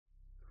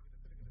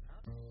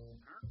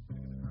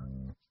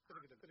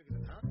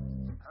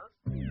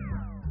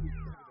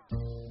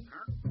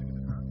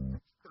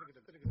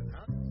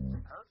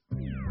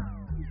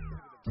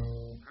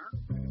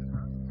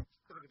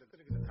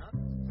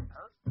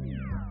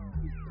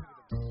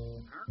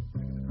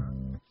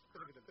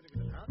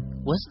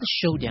Was the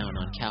showdown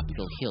on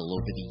Capitol Hill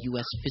over the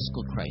U.S.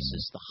 fiscal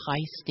crisis the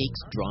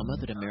high-stakes drama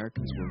that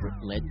Americans were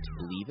led to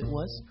believe it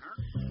was?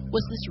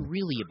 Was this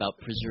really about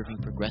preserving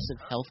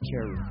progressive health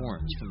care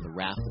reforms from the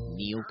wrath of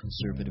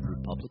neoconservative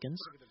Republicans?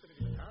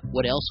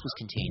 What else was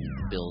contained in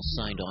the bills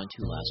signed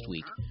onto last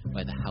week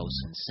by the House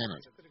and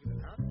Senate?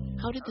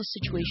 How did this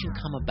situation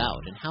come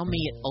about, and how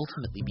may it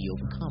ultimately be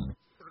overcome?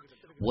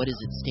 What is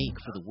at stake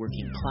for the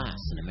working class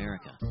in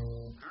America?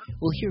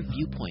 We'll hear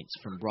viewpoints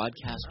from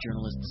broadcast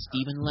journalist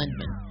Stephen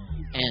Lendman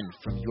and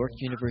from York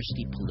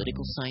University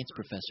political science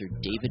professor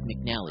David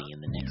McNally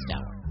in the next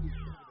hour.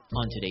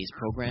 On today's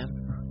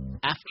program,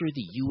 after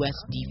the U.S.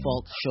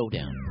 default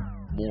showdown,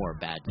 more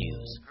bad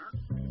news.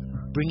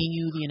 Bringing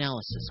you the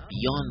analysis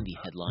beyond the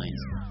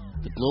headlines,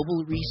 the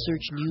Global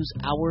Research News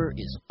Hour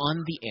is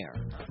on the air.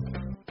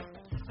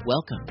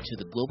 Welcome to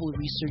the Global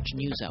Research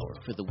News Hour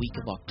for the week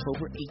of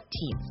October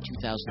 18th,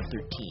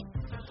 2013.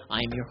 I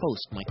am your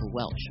host, Michael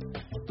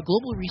Welch. The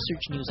Global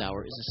Research News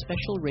Hour is a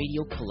special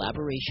radio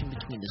collaboration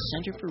between the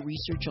Center for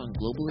Research on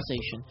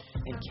Globalization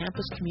and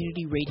campus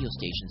community radio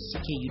station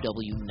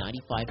CKUW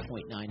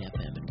 95.9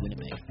 FM in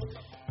Winnipeg.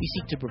 We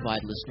seek to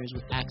provide listeners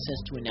with access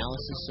to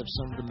analysis of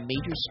some of the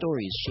major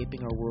stories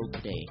shaping our world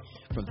today,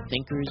 from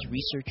thinkers,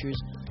 researchers,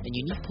 and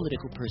unique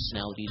political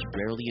personalities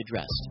rarely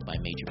addressed by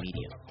major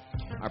media.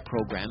 Our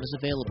program is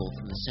available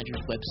from the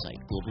Center's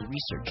website,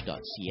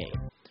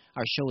 globalresearch.ca.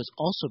 Our show is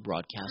also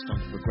broadcast on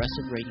the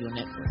Progressive Radio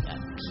Network at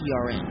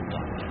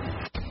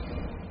prn.net.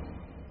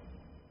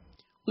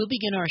 We'll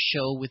begin our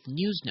show with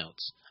News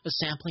Notes, a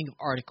sampling of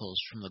articles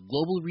from the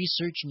Global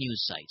Research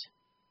News site.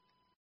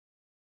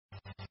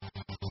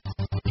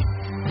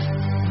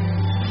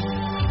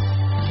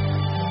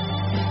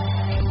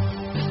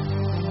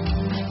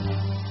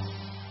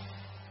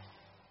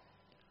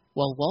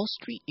 While Wall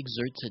Street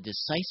exerts a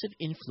decisive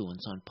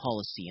influence on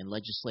policy and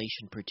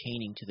legislation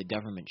pertaining to the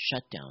government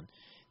shutdown,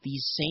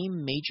 these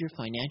same major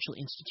financial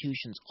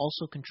institutions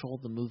also control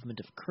the movement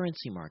of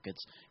currency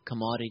markets,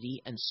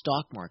 commodity, and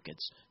stock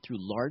markets through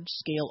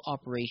large-scale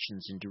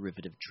operations in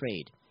derivative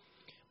trade.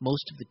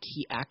 Most of the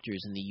key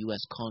actors in the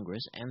U.S.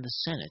 Congress and the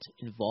Senate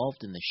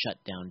involved in the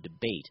shutdown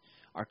debate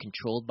are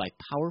controlled by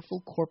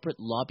powerful corporate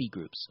lobby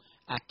groups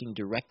acting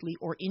directly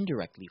or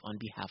indirectly on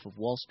behalf of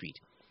Wall Street.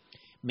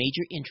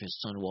 Major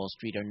interests on Wall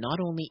Street are not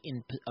only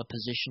in a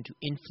position to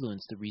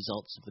influence the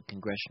results of the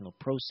congressional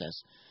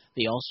process,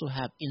 they also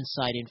have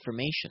inside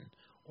information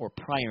or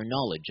prior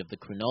knowledge of the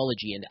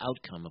chronology and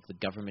outcome of the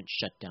government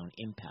shutdown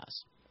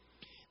impasse.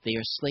 They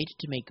are slated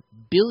to make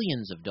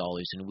billions of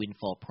dollars in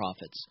windfall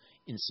profits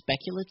in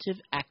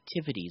speculative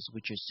activities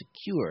which are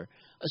secure,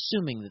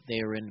 assuming that they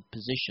are in a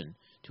position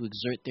to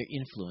exert their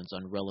influence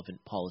on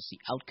relevant policy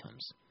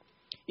outcomes.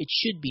 It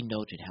should be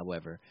noted,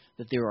 however,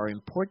 that there are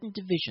important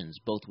divisions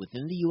both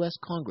within the U.S.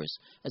 Congress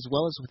as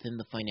well as within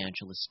the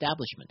financial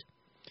establishment.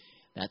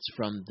 That's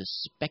from the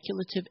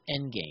speculative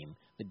endgame,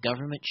 the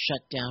government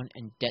shutdown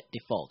and debt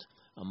default,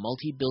 a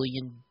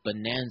multi-billion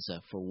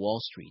bonanza for Wall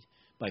Street,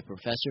 by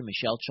Professor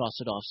Michel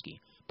Chossudovsky,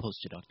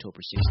 posted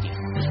October 16.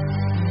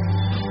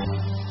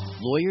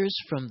 Lawyers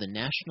from the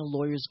National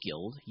Lawyers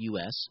Guild,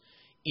 U.S.,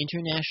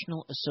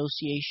 International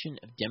Association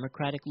of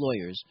Democratic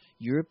Lawyers,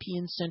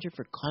 European Center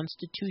for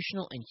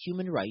Constitutional and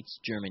Human Rights,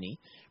 Germany,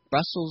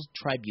 Brussels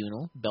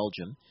Tribunal,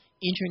 Belgium,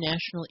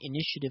 International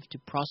Initiative to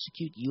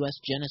Prosecute U.S.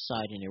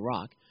 Genocide in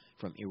Iraq,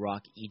 from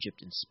Iraq,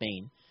 Egypt, and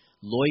Spain,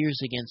 Lawyers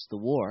Against the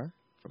War,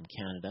 from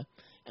Canada,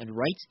 and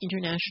Rights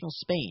International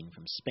Spain,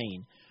 from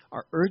Spain,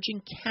 are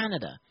urging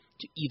Canada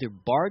to either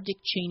bar Dick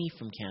Cheney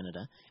from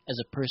Canada as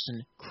a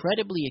person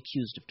credibly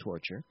accused of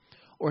torture,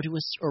 or to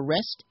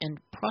arrest and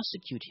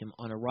prosecute him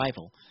on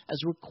arrival,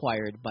 as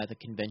required by the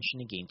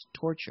Convention Against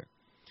Torture.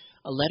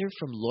 A letter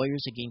from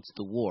Lawyers Against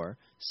the War,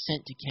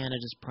 sent to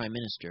Canada's Prime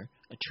Minister,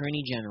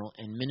 Attorney General,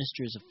 and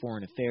Ministers of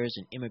Foreign Affairs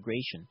and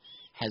Immigration,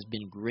 has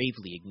been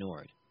gravely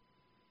ignored.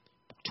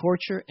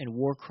 Torture and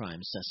war crime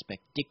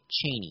suspect Dick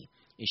Cheney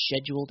is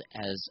scheduled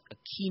as a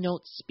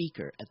keynote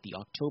speaker at the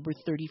October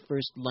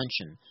 31st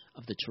luncheon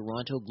of the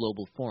Toronto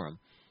Global Forum,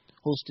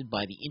 hosted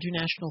by the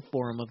International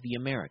Forum of the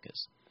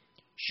Americas.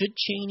 Should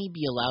Cheney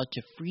be allowed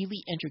to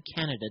freely enter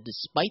Canada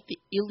despite the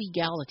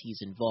illegalities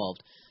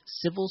involved,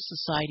 civil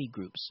society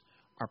groups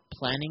are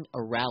planning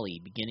a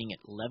rally beginning at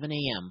 11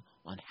 a.m.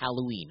 on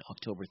Halloween,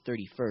 October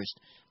 31st,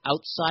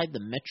 outside the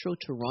Metro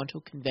Toronto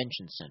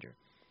Convention Centre.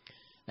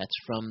 That's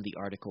from the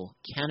article,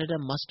 Canada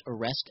Must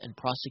Arrest and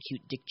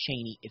Prosecute Dick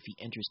Cheney If He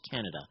Enters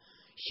Canada,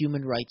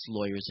 Human Rights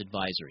Lawyers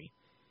Advisory.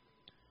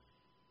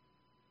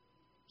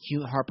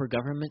 Harper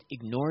government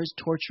ignores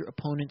torture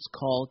opponents'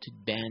 call to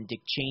ban Dick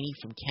Cheney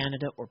from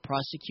Canada or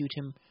prosecute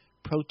him.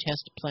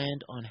 Protest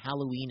planned on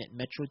Halloween at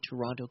Metro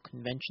Toronto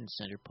Convention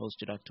Centre,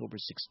 posted October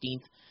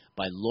 16th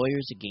by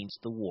Lawyers Against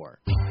the War.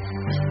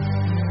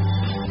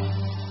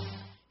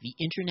 The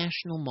the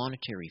International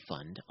Monetary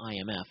Fund,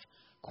 IMF,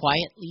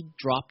 quietly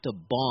dropped a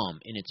bomb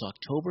in its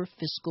October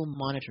Fiscal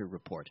Monitor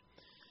report.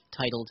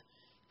 Titled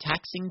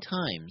Taxing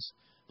Times,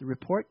 the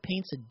report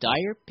paints a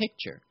dire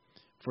picture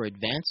for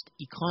advanced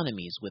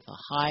economies with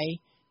high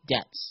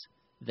debts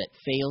that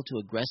fail to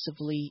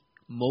aggressively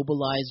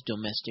mobilize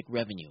domestic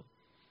revenue.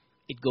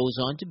 It goes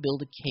on to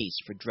build a case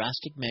for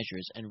drastic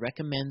measures and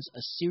recommends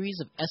a series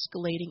of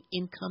escalating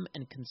income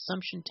and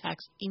consumption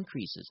tax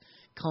increases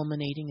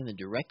culminating in the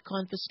direct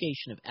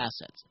confiscation of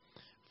assets.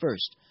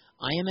 First,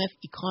 IMF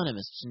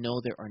economists know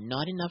there are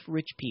not enough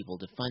rich people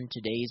to fund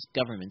today's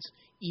governments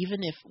even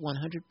if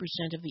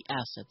 100% of the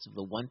assets of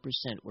the 1%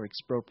 were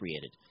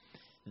expropriated.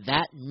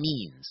 That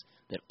means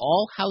that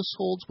all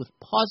households with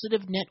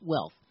positive net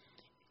wealth,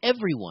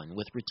 everyone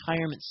with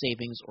retirement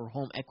savings or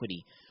home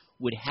equity,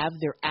 would have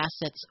their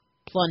assets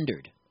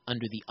plundered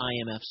under the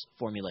IMF's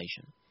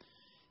formulation.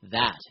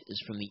 That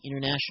is from the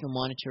International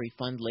Monetary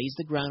Fund lays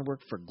the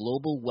groundwork for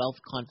global wealth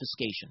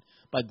confiscation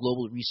by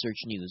Global Research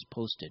News,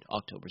 posted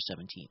October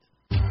 17th.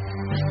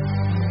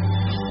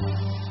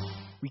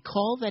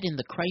 Recall that in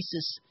the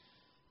crisis'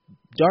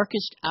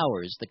 darkest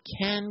hours, the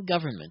Kan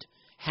government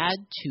had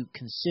to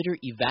consider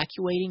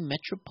evacuating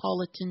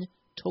metropolitan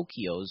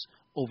Tokyo's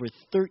over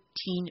 13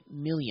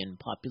 million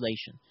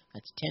population,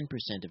 that's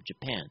 10% of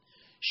Japan,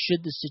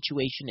 should the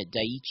situation at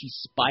Daiichi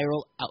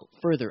spiral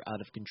further out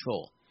of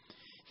control.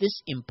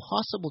 This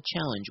impossible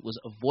challenge was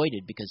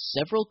avoided because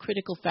several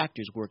critical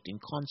factors worked in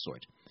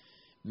consort.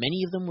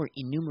 Many of them were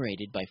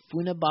enumerated by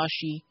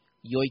Funabashi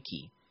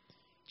Yoiki,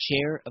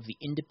 chair of the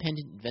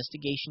Independent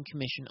Investigation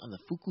Commission on the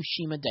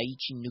Fukushima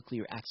Daiichi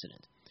nuclear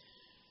accident.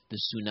 The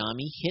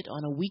tsunami hit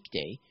on a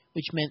weekday,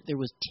 which meant there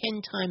was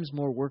 10 times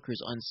more workers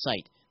on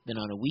site than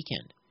on a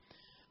weekend.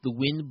 The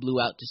wind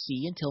blew out to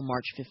sea until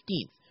March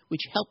 15th,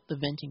 which helped the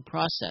venting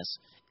process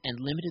and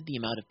limited the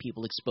amount of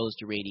people exposed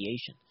to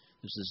radiation.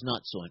 This is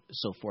not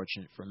so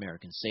fortunate for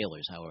American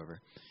sailors,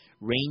 however.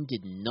 Rain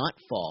did not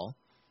fall,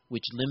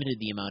 which limited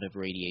the amount of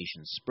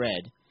radiation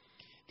spread.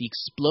 The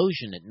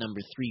explosion at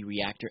number 3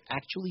 reactor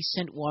actually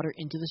sent water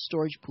into the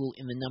storage pool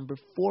in the number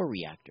 4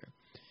 reactor.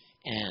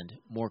 And,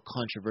 more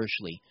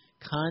controversially,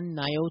 Kan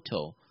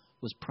Naoto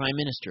was prime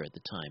minister at the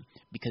time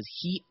because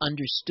he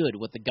understood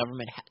what the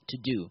government had to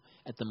do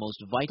at the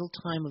most vital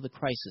time of the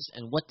crisis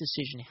and what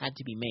decision had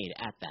to be made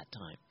at that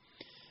time.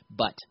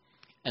 But,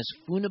 as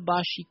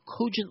Funabashi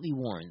cogently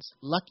warns,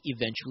 luck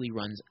eventually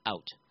runs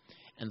out.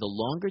 And the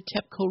longer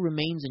TEPCO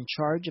remains in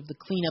charge of the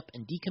cleanup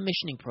and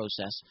decommissioning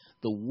process,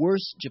 the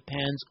worse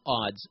Japan's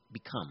odds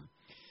become.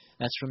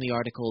 That's from the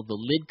article, The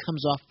Lid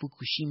Comes Off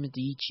Fukushima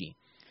Daiichi,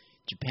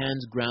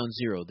 Japan's Ground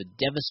Zero, The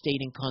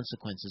Devastating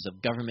Consequences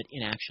of Government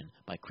Inaction,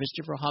 by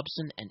Christopher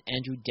Hobson and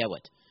Andrew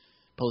Dewitt,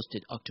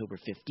 posted October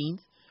 15th,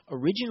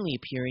 originally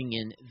appearing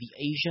in the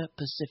Asia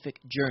Pacific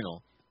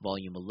Journal,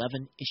 Volume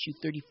 11, Issue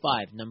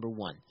 35, Number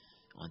 1,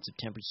 on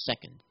September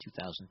 2nd,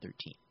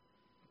 2013.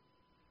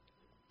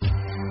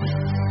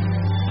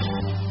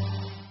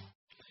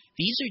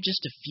 These are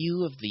just a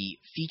few of the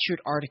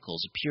featured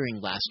articles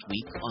appearing last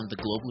week on the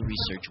Global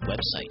Research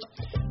website.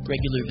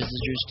 Regular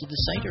visitors to the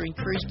site are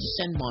encouraged to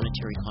send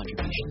monetary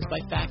contributions by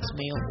fax,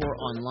 mail, or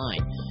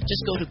online.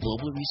 Just go to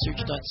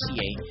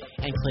globalresearch.ca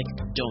and click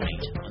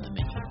Donate on the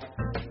menu.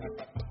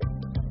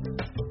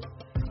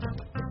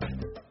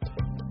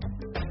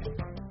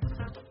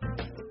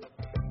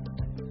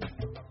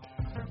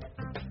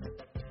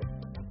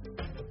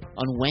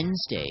 On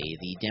Wednesday,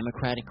 the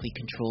democratically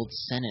controlled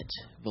Senate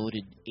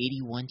voted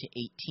 81 to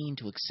 18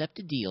 to accept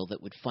a deal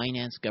that would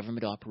finance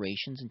government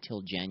operations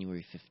until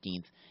January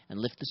 15th and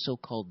lift the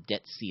so-called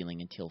debt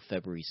ceiling until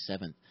February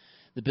 7th.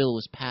 The bill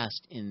was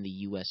passed in the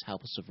U.S.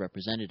 House of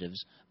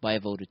Representatives by a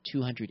vote of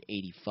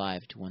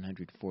 285 to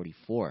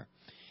 144.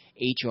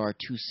 H.R.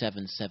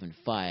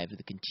 2775,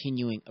 the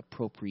Continuing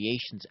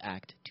Appropriations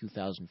Act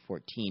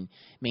 2014,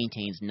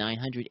 maintains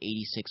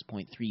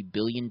 $986.3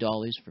 billion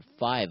for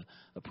 5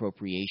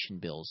 appropriation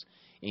bills.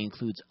 It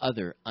includes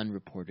other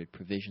unreported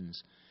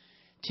provisions.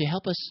 To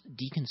help us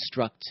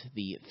deconstruct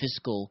the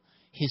fiscal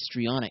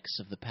histrionics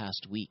of the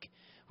past week,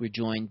 we're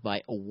joined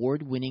by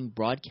award-winning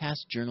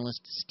broadcast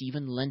journalist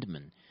Stephen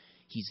Lendman.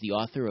 He's the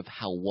author of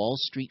How Wall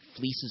Street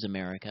Fleeces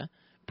America,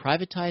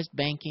 Privatized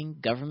Banking,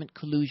 Government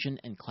Collusion,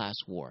 and Class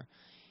War.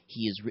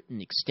 He has written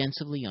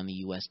extensively on the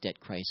U.S. debt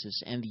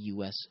crisis and the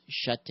U.S.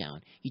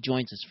 shutdown. He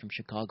joins us from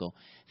Chicago.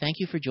 Thank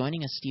you for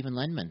joining us, Stephen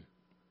Lendman.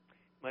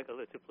 Michael,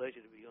 it's a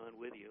pleasure to be on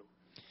with you.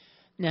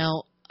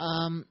 Now,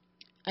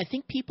 I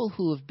think people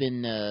who have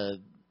been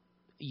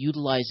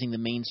utilizing the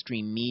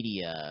mainstream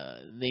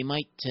media, they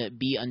might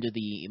be under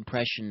the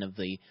impression of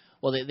the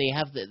they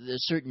have the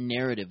certain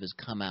narrative has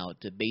come out.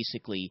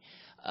 Basically,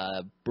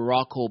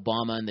 Barack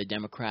Obama and the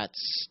Democrats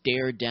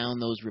stared down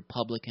those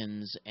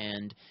Republicans,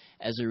 and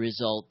as a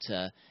result,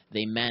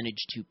 they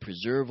managed to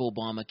preserve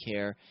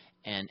Obamacare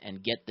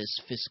and get this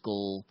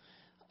fiscal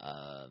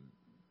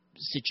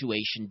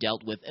situation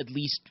dealt with at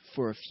least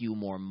for a few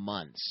more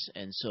months.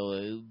 And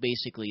so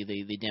basically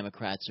the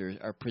Democrats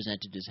are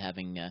presented as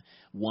having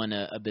won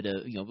a bit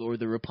of, or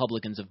the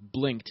Republicans have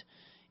blinked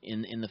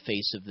in the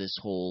face of this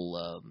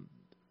whole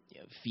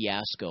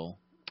fiasco,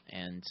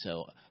 and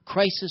so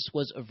crisis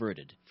was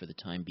averted for the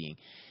time being.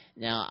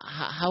 Now,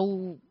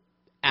 how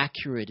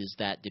accurate is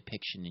that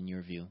depiction in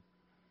your view?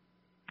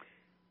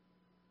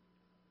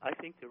 I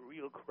think the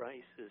real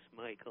crisis,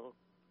 Michael,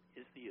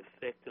 is the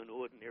effect on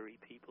ordinary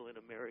people in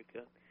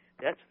America.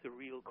 That's the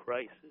real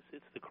crisis.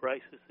 It's the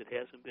crisis that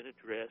hasn't been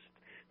addressed.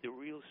 The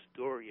real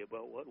story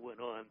about what went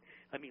on.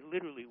 I mean,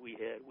 literally, we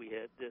had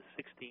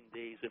 16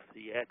 days of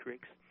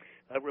theatrics.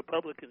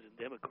 Republicans and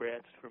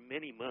Democrats for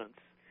many months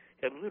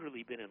have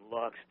literally been in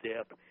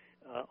lockstep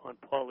on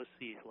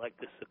policies like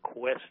the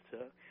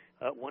sequester,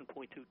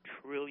 $1.2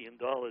 trillion,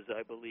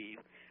 I believe,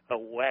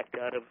 whacked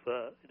out of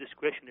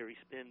discretionary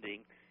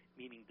spending,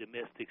 meaning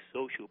domestic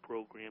social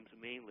programs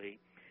mainly.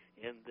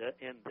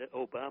 And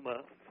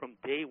Obama, from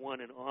day one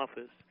in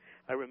office,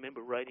 I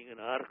remember writing an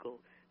article.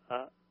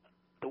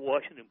 The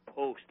Washington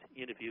Post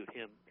interviewed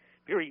him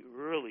very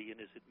early in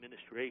his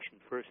administration,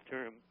 first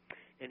term,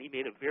 and he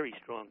made a very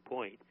strong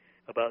point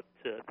about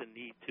the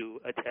need to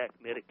attack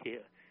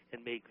Medicare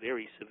and make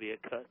very severe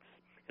cuts.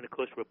 And, of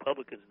course,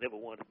 Republicans never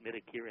wanted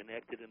Medicare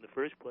enacted in the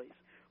first place,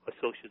 or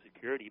Social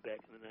Security back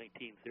in the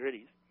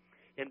 1930s.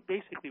 And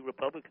basically,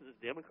 Republicans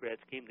and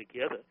Democrats came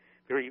together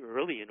very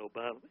early in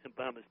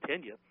Obama's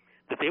tenure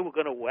that they were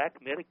going to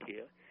whack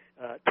Medicare,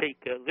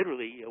 take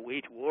literally a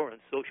wage war on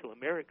social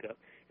America.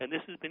 And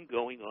this has been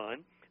going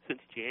on since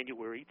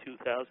January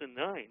 2009.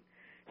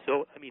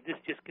 So, I mean, this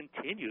just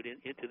continued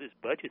into this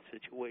budget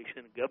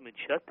situation, government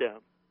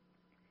shutdown.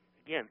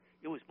 Again,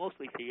 it was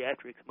mostly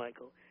theatrics,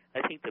 Michael. I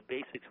think the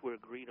basics were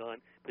agreed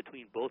on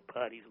between both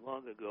parties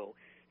long ago,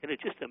 and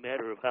it's just a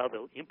matter of how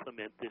they'll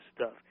implement this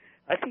stuff.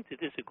 I think the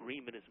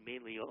disagreement is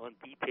mainly on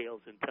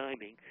details and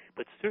timing,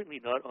 but certainly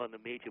not on the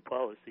major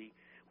policy,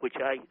 which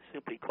I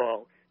simply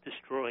call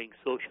destroying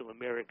social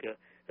America,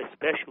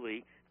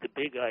 especially the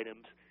big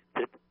items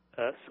that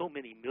so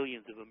many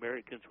millions of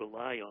Americans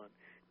rely on: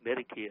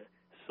 Medicare,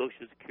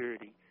 Social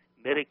Security,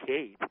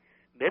 Medicaid.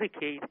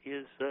 Medicaid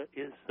is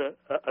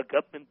a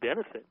government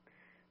benefit.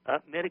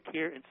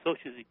 Medicare and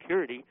Social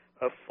Security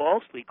are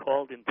falsely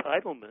called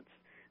entitlements.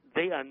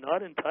 They are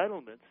not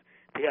entitlements.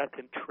 They are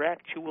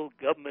contractual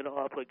government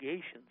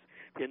obligations.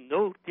 They're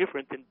no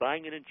different than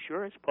buying an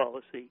insurance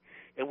policy.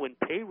 And when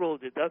payroll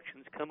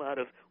deductions come out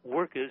of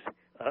workers'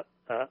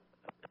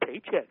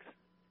 paychecks,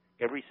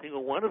 every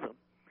single one of them,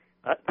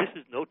 this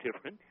is no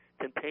different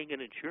than paying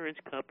an insurance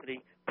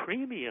company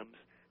premiums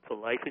for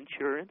life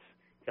insurance,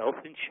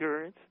 health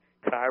insurance,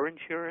 car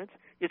insurance.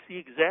 It's the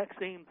exact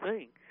same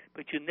thing.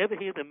 But you never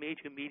hear the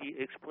major media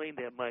explain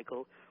that,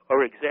 Michael,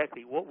 or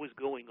exactly what was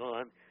going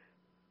on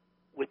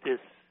with this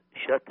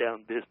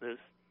shutdown business,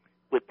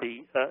 with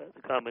the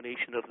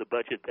combination of the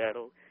budget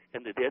battle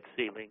and the debt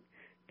ceiling,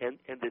 and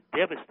the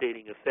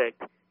devastating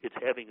effect it's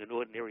having on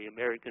ordinary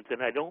Americans.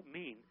 And I don't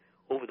mean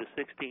over the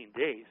 16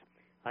 days.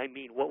 I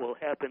mean what will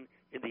happen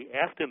in the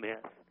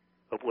aftermath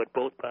of what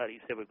both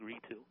parties have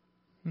agreed to.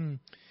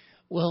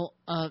 Well,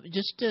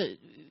 just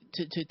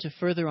to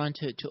further on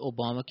to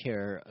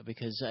Obamacare,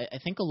 because I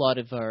think a lot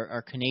of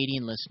our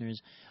Canadian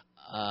listeners,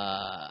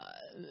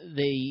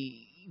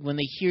 when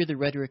they hear the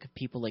rhetoric of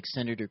people like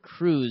Senator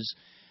Cruz,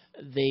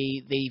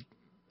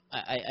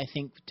 I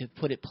think, to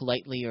put it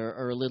politely,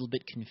 are a little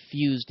bit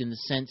confused in the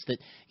sense that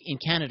in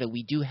Canada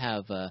we do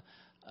have a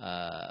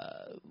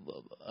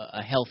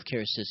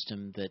healthcare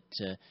system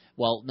that,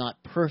 while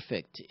not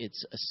perfect,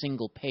 it's a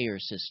single-payer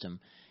system.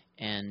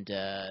 And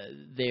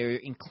they're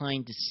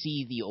inclined to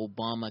see the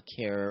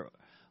Obamacare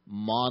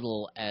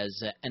model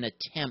as an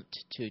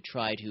attempt to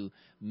try to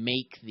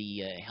make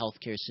the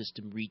healthcare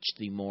system reach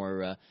the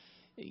more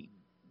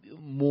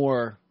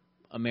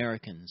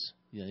Americans,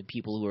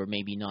 people who are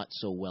maybe not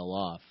so well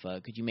off.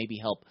 Could you maybe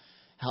help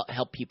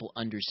people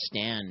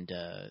understand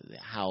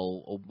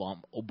how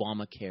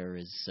Obamacare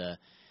is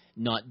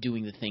not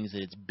doing the things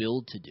that it's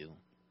billed to do?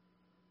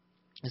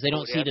 Because they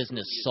don't see it as an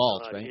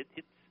assault, right?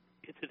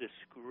 It's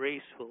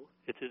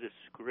a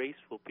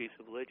disgraceful piece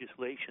of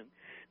legislation.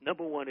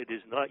 Number one, it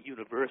is not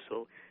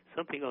universal.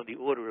 Something on the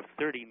order of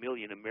 30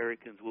 million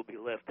Americans will be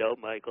left out,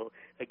 Michael.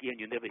 Again,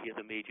 you never hear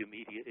the major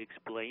media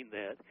explain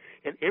that.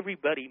 And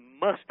everybody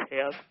must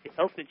have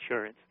health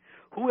insurance.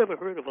 Who ever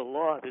heard of a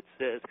law that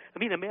says, I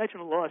mean, imagine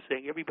a law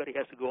saying everybody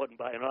has to go out and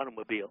buy an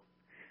automobile.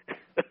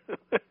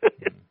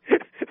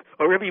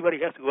 Or everybody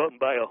has to go out and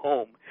buy a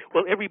home.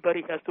 Well,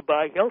 everybody has to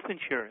buy health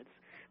insurance.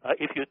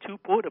 If you're too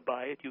poor to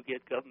buy it, you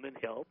get government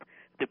help,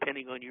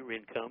 depending on your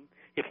income.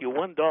 If you're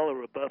 $1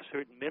 above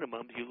certain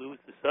minimums, you lose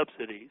the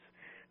subsidies.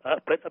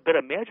 But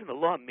imagine a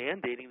law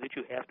mandating that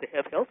you have to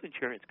have health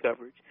insurance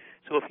coverage.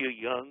 So if you're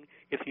young,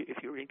 if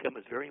your income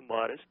is very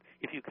modest,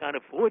 if you can't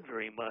afford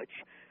very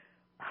much,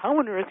 how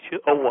on earth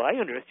why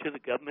on earth should the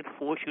government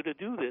force you to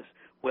do this?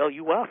 Well,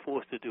 you are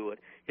forced to do it.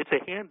 It's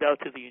a handout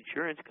to the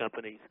insurance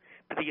companies.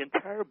 But the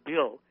entire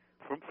bill,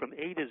 from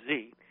A to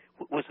Z,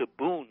 was a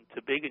boon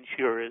to big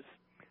insurers.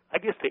 I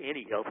guess to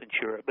any health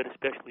insurer, but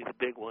especially the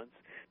big ones,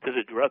 to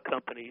the drug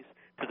companies,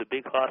 to the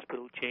big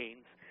hospital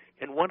chains,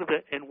 and one of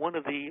the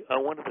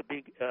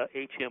big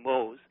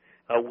HMOs,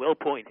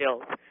 WellPoint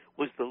Health,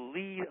 was the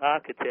lead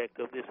architect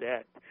of this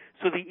act.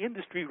 So the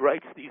industry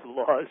writes these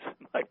laws,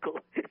 Michael.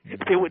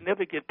 They would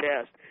never get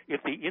passed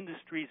if the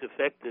industries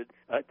affected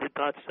did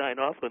not sign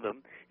off on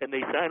them, and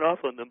they sign off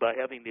on them by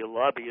having their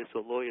lobbyists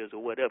or lawyers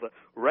or whatever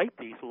write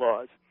these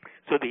laws.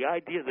 So the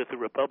idea that the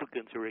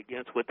Republicans are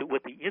against what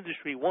the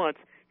industry wants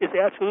is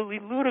absolutely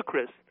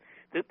ludicrous.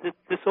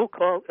 The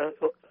so-called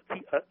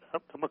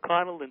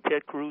McConnell and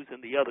Ted Cruz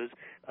and the others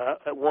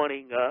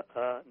wanting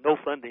no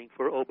funding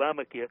for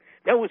Obamacare,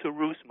 that was a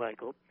ruse,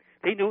 Michael.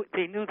 They knew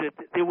that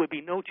there would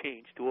be no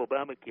change to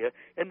Obamacare,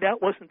 and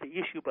that wasn't the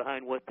issue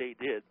behind what they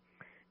did.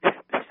 So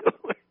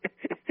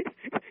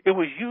it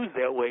was used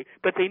that way,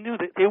 but they knew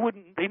that they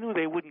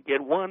wouldn't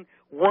get one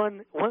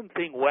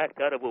thing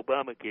whacked out of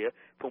Obamacare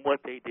from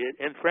what they did,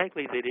 and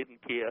frankly they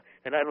didn't care,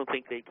 and I don't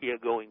think they care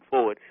going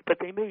forward. But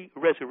they may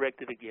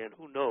resurrect it again,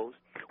 who knows.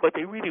 What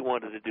they really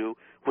wanted to do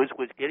was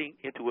getting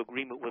into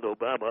agreement with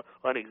Obama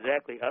on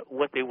exactly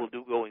what they will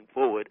do going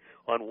forward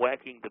on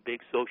whacking the big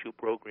social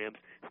programs,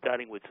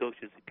 starting with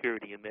Social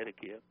Security and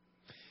Medicare.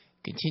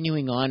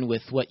 Continuing on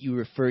with what you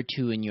referred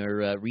to in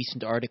your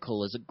recent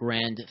article as a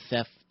Grand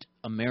Theft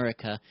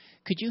America,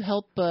 could you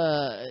help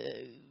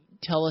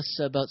tell us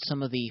about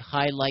some of the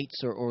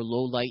highlights or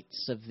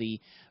lowlights of the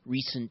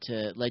recent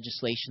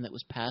legislation that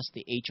was passed,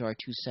 the H.R.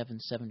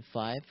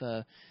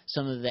 2775,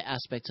 some of the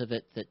aspects of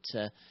it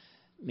that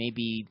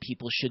maybe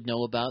people should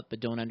know about but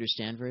don't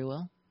understand very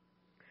well?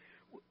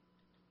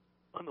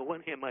 On the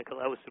one hand, Michael,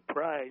 I was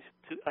surprised.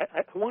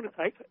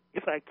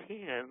 If I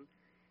can,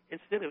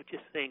 instead of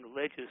just saying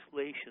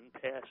legislation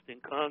passed in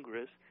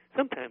Congress,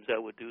 sometimes I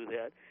would do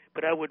that,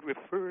 but I would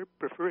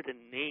prefer to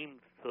name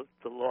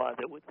the law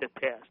that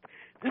passed.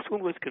 This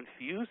one was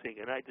confusing,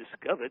 and I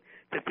discovered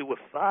that there were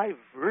five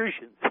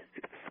versions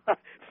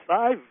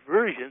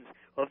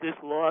of this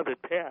law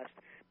that passed,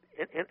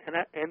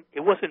 and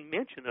it wasn't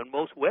mentioned on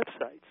most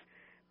websites.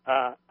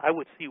 I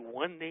would see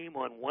one name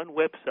on one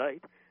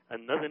website,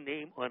 another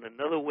name on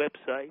another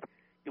website.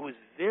 It was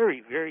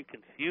very, very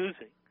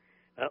confusing.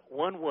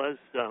 One was,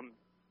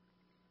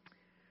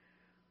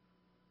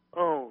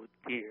 oh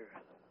dear.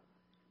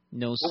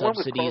 No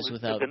subsidies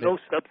without the No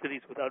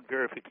Subsidies Without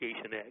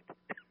Verification Act.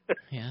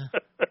 Yeah.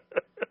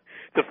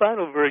 The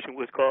final version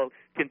was called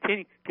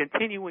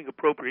Continuing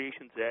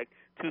Appropriations Act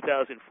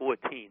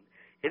 2014.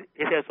 It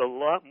has a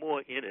lot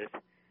more in it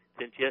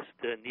than just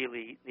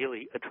nearly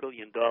 $1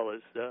 trillion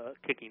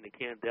kicking the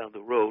can down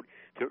the road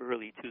to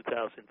early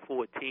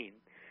 2014.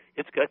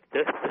 It's got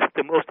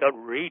the most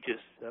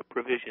outrageous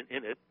provision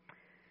in it.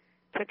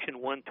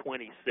 Section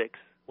 126.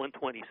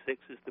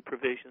 126 is the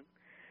provision.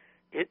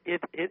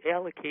 It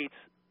allocates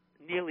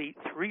nearly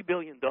 $3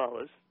 billion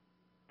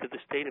to the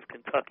state of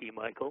Kentucky,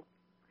 Michael,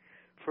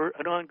 for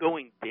an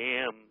ongoing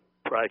dam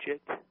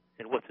project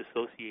and what's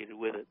associated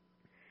with it.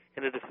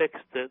 And it affects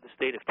the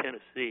state of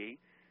Tennessee,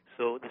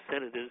 so the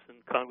senators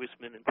and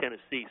congressmen in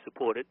Tennessee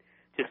support it,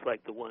 just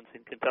like the ones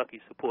in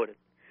Kentucky support it.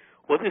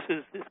 Well,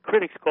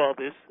 critics call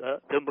this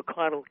the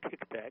McConnell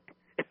kickback.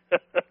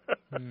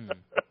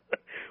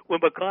 When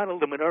McConnell,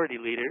 the minority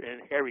leader,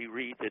 and Harry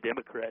Reid, the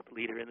Democrat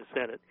leader in the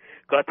Senate,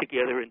 got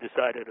together and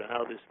decided on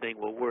how this thing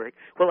will work,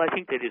 well, I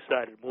think they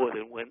decided more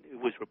than when it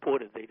was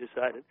reported they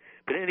decided.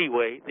 But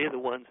anyway, they're the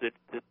ones that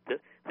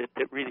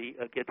really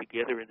get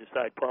together and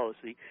decide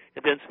policy,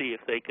 and then see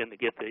if they can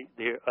get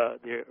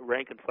their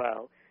rank and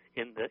file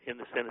in the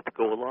Senate to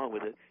go along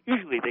with it.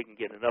 Usually, they can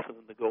get enough of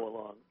them to go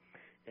along.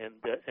 And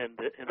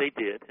they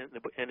did, and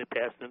it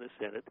passed in the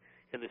Senate,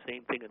 and the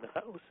same thing in the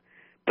House.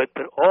 But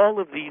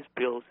all of these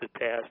bills that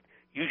passed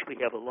usually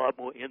have a lot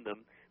more in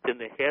them than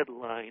the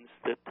headlines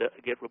that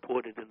get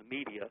reported in the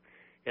media.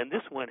 And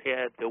this one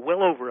had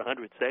well over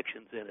 100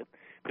 sections in it.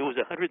 There was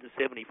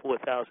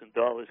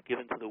 $174,000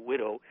 given to the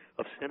widow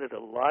of Senator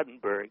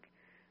Laudenberg,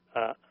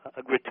 a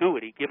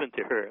gratuity given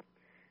to her.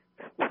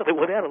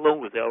 Well, that alone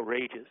was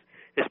outrageous,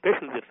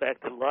 especially the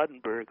fact that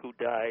Laudenberg, who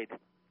died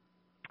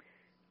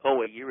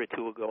a year or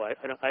two ago,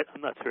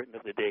 I'm not certain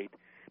of the date,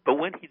 but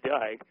when he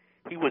died,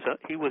 he was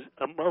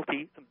a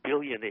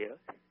multi-billionaire,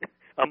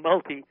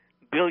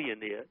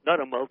 not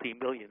a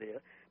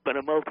multi-millionaire, but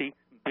a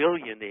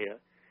multi-billionaire.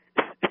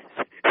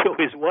 So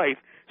his wife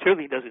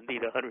certainly doesn't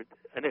need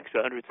an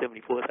extra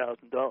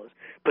 $174,000.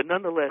 But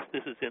nonetheless,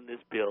 this is in this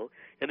bill,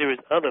 and there is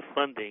other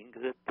funding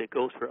that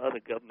goes for other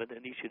government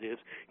initiatives.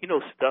 You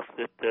know, stuff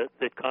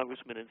that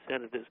congressmen and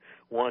senators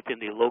want in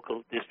their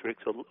local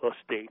districts or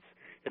states.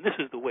 And this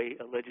is the way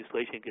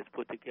legislation gets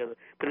put together.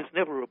 But it's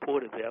never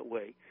reported that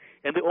way.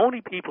 And the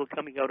only people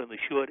coming out on the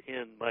short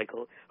end,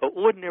 Michael, are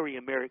ordinary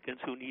Americans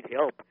who need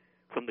help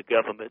from the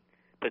government.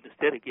 But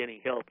instead of getting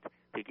helped,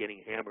 they're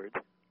getting hammered.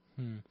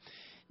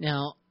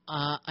 Now,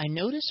 I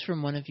noticed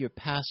from one of your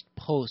past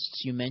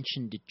posts you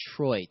mentioned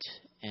Detroit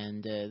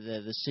and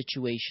the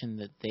situation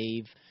that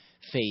they've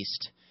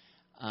faced.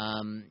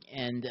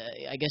 And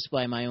I guess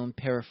by my own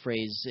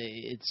paraphrase,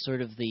 it's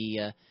sort of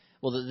the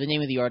well, the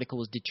name of the article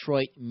was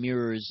 "Detroit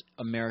Mirrors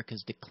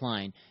America's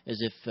Decline," as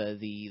if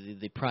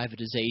the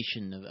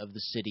privatization of the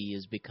city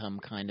has become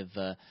kind of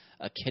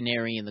a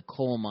canary in the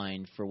coal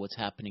mine for what's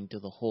happening to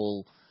the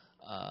whole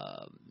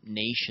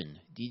nation.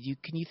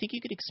 Can you think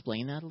you could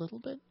explain that a little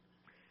bit?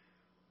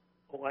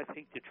 Oh, I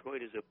think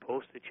Detroit is a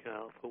poster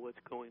child for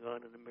what's going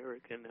on in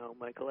America now,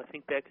 Michael. I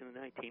think back in the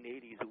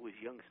 1980s, it was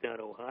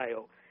Youngstown,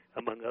 Ohio,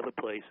 among other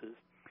places.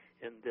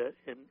 And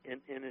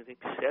an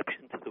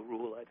exception to the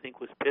rule, I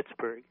think, was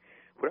Pittsburgh,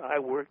 where I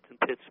worked in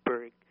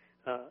Pittsburgh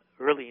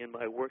early in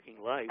my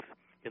working life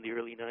in the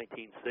early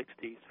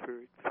 1960s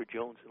for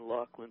Jones and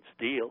Laughlin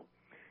Steel.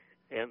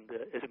 And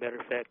as a matter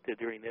of fact,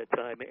 during that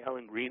time,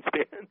 Alan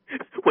Greenspan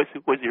was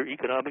their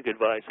economic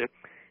advisor.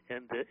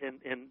 And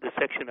the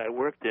section I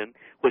worked in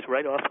was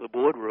right off the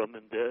boardroom.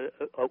 And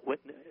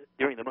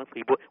during the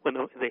monthly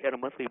they had a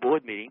monthly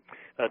board meeting,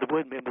 the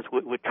board members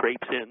would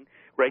traipse in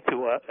right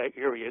to our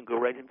area and go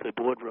right into the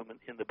boardroom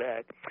in the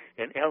back.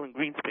 And Alan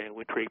Greenspan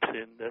would traipse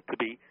in to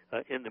be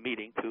in the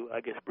meeting to,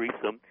 I guess, brief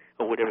them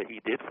or whatever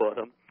he did for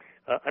them.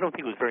 I don't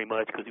think it was very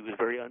much because he was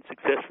very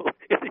unsuccessful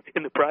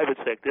in the private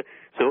sector.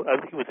 So I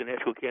think he was a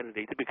natural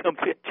candidate to become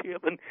Fed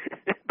chairman.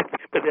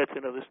 But that's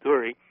another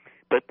story.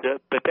 But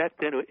back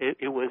then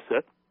it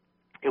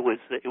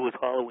was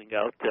hollowing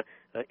out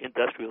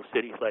industrial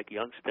cities like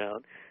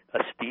Youngstown.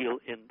 Steel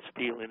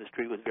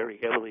industry was very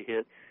heavily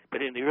hit.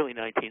 But in the early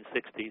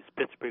 1960s,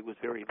 Pittsburgh was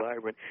very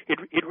vibrant.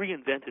 It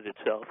reinvented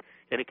itself,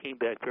 and it came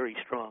back very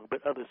strong. But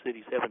other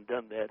cities haven't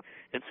done that.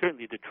 And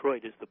certainly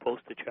Detroit is the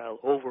poster child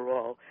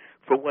overall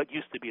for what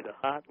used to be the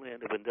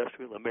heartland of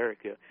industrial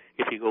America.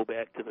 If you go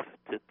back to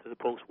the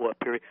post-war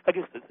period, I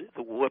guess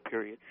the war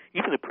period,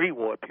 even the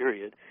pre-war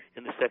period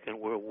in the Second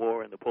World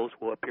War and the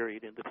post-war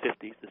period in the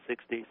 50s, the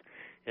 60s,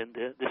 and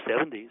the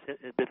 70s.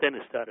 But then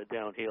it started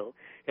downhill,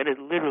 and it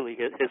literally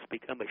has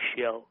become a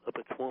shell of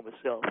its former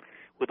self,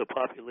 with the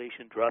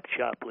population dropped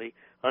sharply.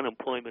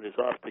 Unemployment is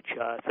off the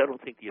charts. I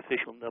don't think the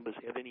official numbers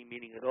have any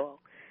meaning at all.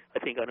 I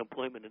think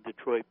unemployment in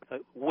Detroit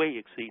way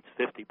exceeds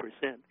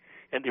 50%,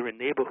 and there are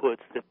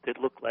neighborhoods that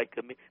look like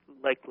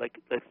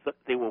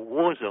they were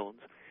war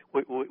zones,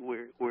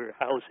 where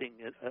housing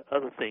and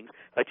other things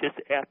are just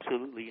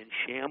absolutely in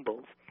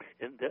shambles,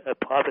 and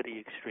poverty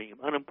extreme,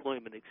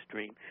 unemployment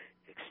extreme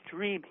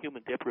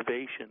human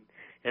deprivation,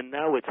 and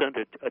now it's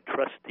under a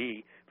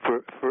trustee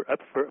for a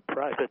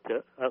private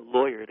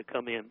lawyer to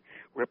come in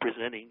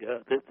representing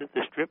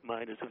the strip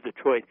miners of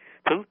Detroit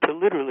to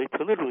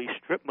literally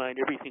strip mine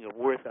everything of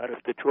worth out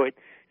of Detroit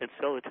and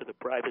sell it to the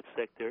private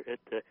sector at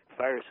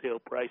fire sale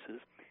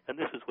prices. And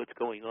this is what's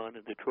going on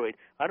in Detroit.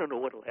 I don't know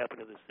what will happen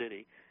to the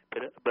city,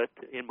 but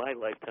in my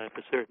lifetime,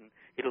 for certain,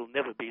 it'll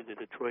never be the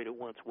Detroit it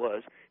once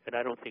was, and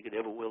I don't think it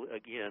ever will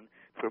again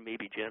for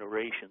maybe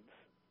generations.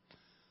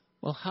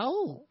 Well,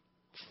 how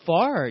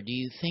far do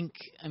you think?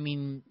 I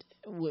mean,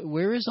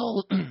 where is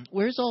all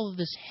of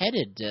this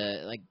headed?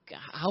 Like,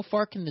 how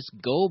far can this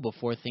go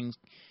before things,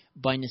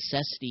 by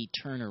necessity,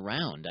 turn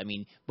around? I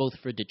mean, both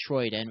for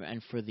Detroit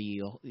and for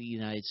the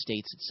United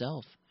States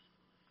itself.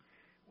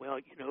 Well,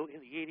 in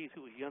the 80s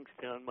it was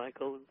Youngstown,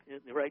 Michael,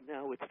 and right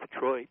now it's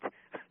Detroit.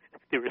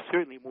 There are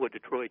certainly more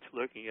Detroits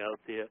lurking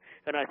out there,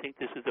 and I think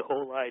this is the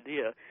whole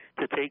idea,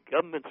 to take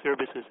government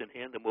services and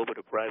hand them over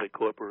to private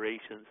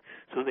corporations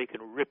so they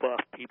can rip off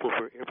people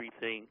for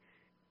everything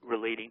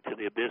relating to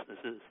their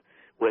businesses,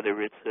 whether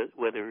it's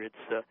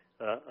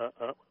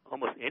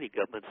almost any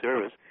government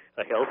service,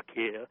 health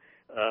care,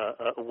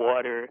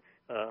 water,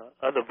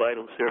 other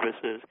vital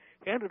services,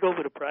 hand it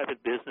over to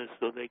private business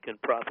so they can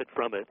profit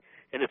from it.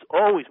 And it's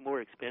always more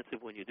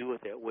expensive when you do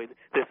it that way.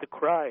 There's the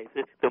cry,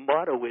 the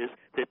motto is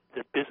that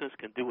business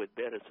can do it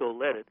better, so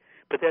let it.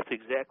 But that's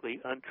exactly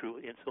untrue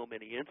in so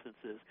many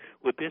instances,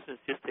 where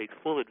business just takes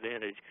full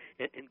advantage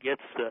and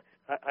gets,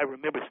 I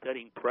remember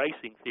studying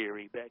pricing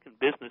theory back in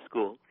business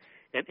school,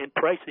 and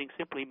pricing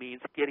simply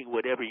means getting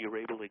whatever you're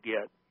able to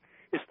get.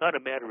 It's not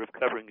a matter of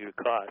covering your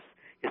costs.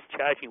 It's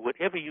charging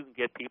whatever you can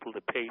get people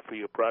to pay for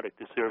your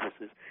product or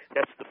services.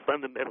 That's the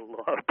fundamental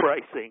law of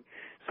pricing.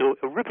 So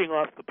ripping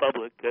off the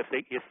public, if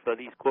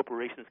these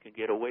corporations can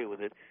get away with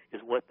it,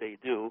 is what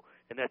they do,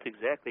 and that's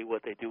exactly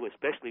what they do,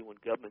 especially when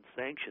government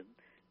sanction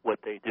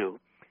what they do.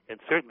 And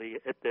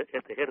certainly at the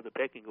head of the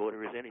pecking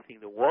order is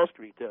anything that Wall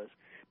Street does,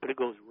 but it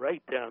goes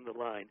right down the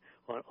line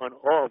on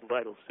all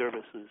vital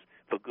services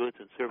for goods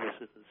and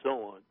services and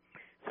so on.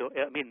 So,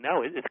 I mean,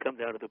 now it's come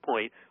down to the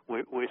point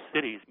where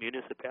cities,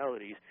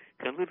 municipalities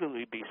can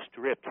literally be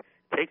stripped,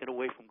 taken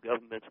away from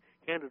governments,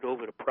 handed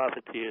over to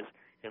profiteers,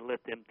 and let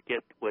them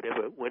get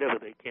whatever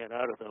they can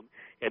out of them.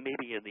 And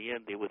maybe in the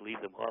end they would leave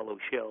them hollow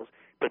shells.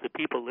 But the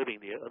people living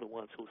there are the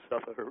ones who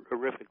suffer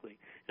horrifically.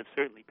 And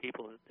certainly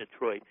people in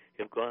Detroit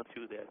have gone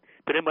through that.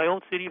 But in my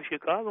own city of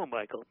Chicago,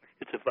 Michael,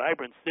 it's a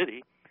vibrant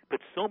city.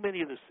 But so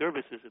many of the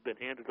services have been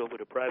handed over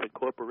to private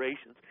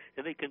corporations,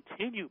 and they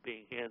continue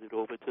being handed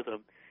over to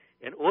them.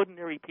 And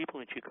ordinary people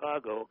in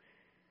Chicago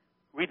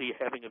really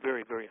are having a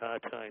very, very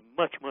hard time,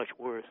 much, much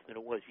worse than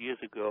it was years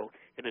ago,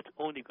 and it's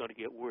only going to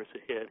get worse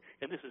ahead.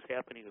 And this is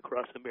happening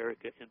across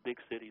America in big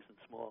cities and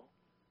small.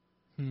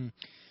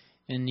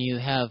 And you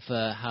have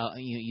how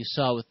you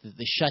saw with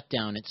the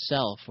shutdown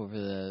itself over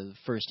the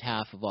first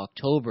half of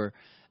October,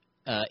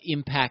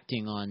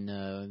 impacting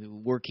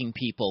on working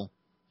people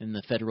in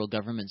the federal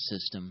government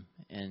system,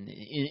 and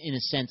in a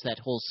sense that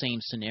whole same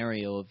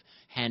scenario of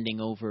handing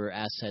over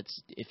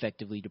assets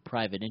effectively to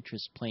private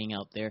interests playing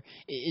out there.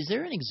 Is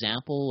there an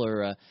example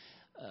or a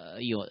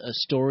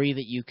story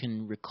that you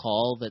can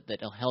recall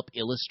that'll help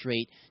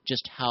illustrate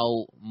just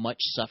how much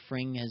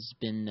suffering has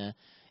been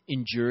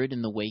endured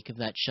in the wake of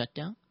that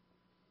shutdown?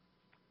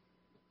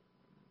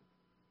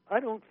 I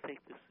don't think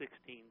the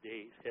 16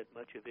 days had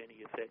much of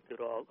any effect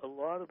at all. A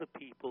lot of the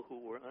people who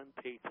were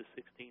unpaid for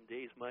 16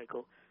 days,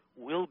 Michael,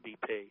 will be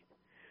paid.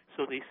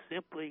 So they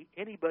simply,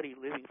 anybody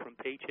living from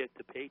paycheck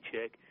to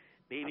paycheck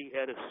maybe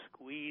had a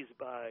squeeze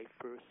by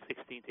for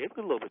 16 days,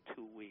 a little over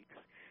 2 weeks.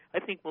 I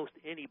think most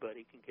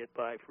anybody can get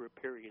by for a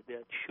period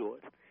that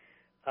short.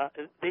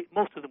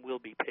 Most of them will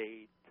be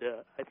paid.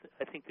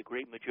 I think the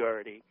great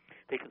majority.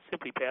 They can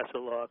simply pass a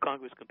law.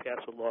 Congress can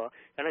pass a law,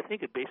 and I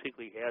think it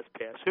basically has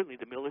passed. Certainly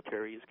the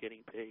military is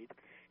getting paid,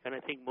 and I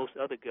think most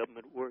other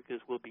government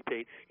workers will be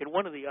paid. In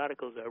one of the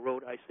articles I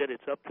wrote, I said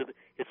it's up to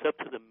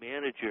the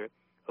manager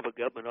of a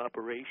government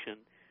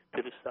operation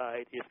to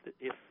decide if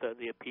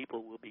their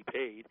people will be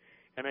paid.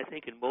 And I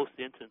think in most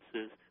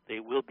instances they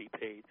will be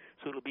paid.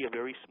 So it'll be a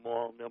very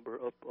small number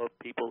of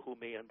people who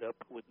may end up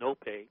with no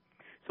pay.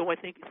 So I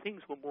think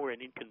things were more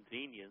an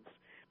inconvenience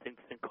than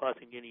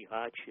causing any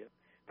hardship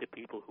to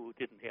people who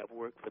didn't have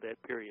work for that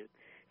period.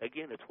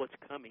 Again, it's what's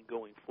coming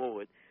going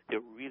forward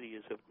that really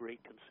is of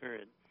great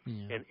concern.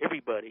 Yeah. And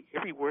every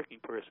working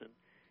person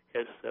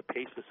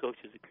pays for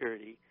Social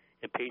Security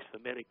and pays for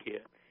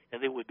Medicare.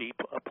 And they would be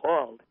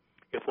appalled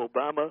if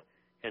Obama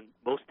and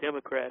most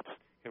Democrats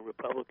and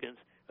Republicans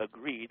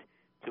agreed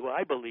to,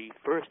 I believe,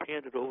 first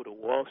hand it over to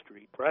Wall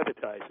Street,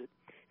 privatize it,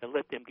 and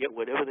let them get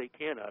whatever they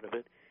can out of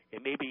it.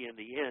 And maybe in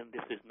the end,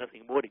 if there's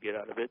nothing more to get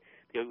out of it,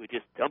 they would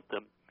just dump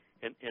them,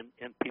 and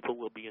people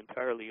will be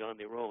entirely on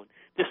their own.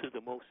 This is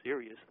the most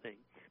serious thing.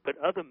 But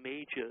other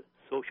major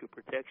social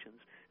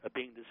protections are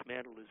being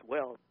dismantled as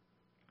well.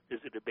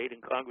 There's a debate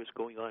in Congress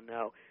going on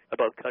now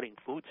about cutting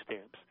food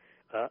stamps.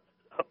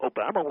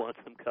 Obama wants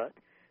them cut.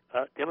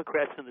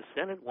 Democrats in the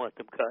Senate want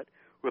them cut.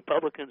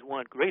 Republicans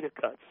want greater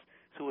cuts.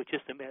 So it's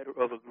just a matter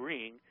of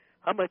agreeing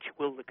how much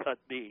will the cut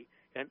be.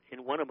 And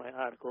in one of my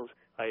articles,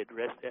 I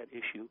address that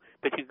issue.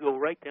 But you go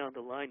right down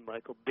the line,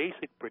 Michael,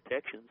 basic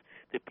protections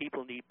that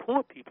people need,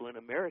 poor people in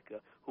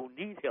America who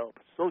need help,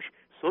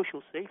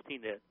 social safety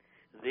net,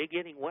 they're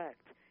getting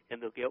whacked,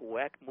 and they'll get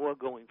whacked more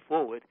going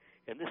forward.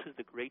 And this is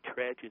the great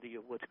tragedy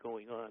of what's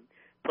going on,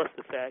 plus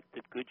the fact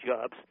that good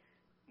jobs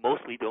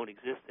mostly don't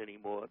exist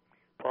anymore.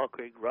 Paul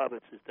Craig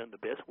Roberts has done the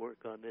best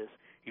work on this.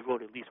 He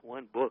wrote at least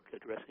one book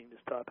addressing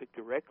this topic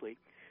directly,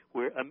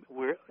 where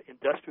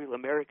industrial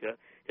America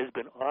has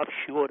been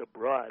offshored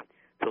abroad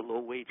to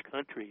low-wage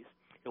countries,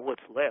 and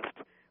what's left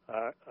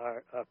are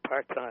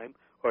part-time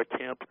or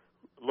temp,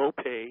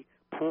 low-pay,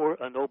 poor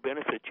or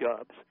no-benefit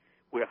jobs,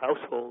 where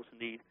households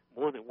need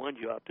more than one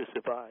job to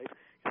survive.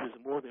 If there's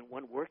more than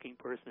one working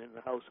person in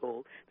the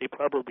household, they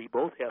probably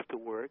both have to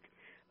work.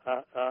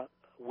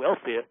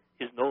 Welfare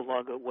is no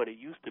longer what it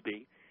used to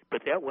be,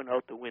 but that went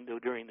out the window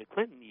during the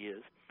Clinton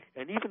years.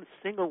 And even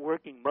single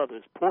working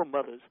mothers, poor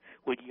mothers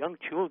with young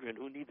children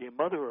who need their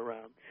mother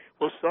around,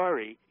 well,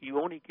 sorry, you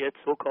only get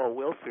so-called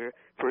welfare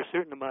for a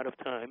certain amount of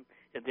time,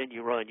 and then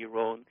you're on your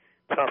own.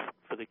 Tough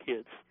for the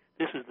kids.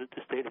 This is the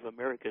state of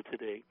America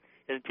today,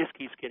 and it just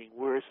keeps getting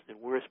worse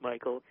and worse,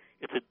 Michael.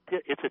 It's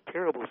a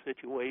terrible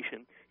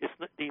situation. It's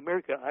not, the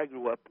America I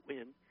grew up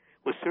in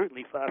was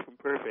certainly far from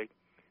perfect,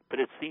 but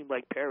it seemed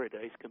like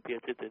paradise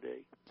compared to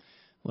today.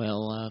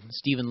 Well,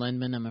 Stephen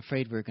Lendman, I'm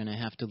afraid we're going to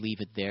have to leave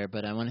it there,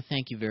 but I want to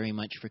thank you very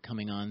much for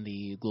coming on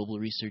the Global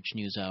Research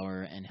News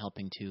Hour and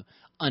helping to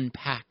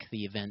unpack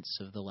the events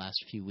of the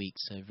last few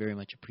weeks. I very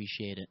much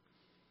appreciate it.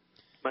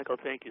 Michael,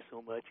 thank you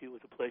so much. It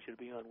was a pleasure to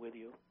be on with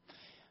you.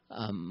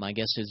 My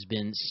guest has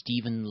been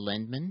Stephen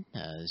Lendman,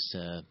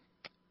 a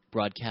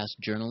broadcast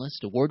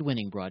journalist,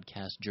 award-winning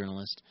broadcast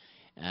journalist,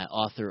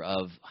 author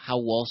of How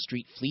Wall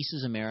Street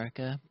Fleeces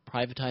America,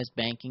 Privatized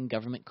Banking,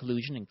 Government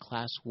Collusion, and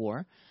Class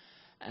War.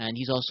 And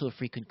he's also a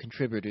frequent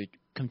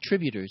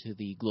contributor to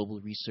the Global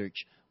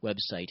Research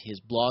website. His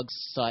blog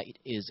site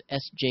is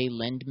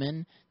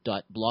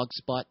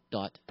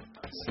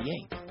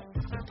sjlendman.blogspot.ca.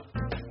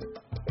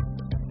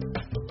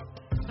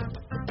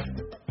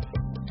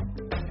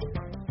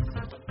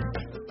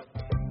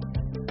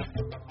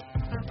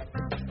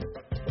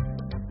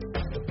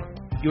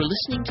 You're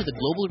listening to the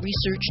Global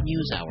Research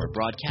News Hour,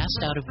 broadcast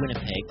out of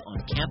Winnipeg on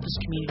campus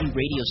community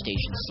radio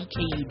station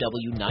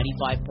CKUW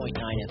 95.9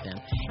 FM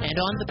and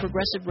on the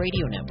Progressive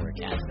Radio Network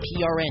at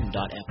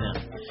prn.fm.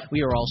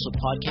 We are also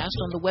podcast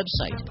on the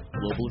website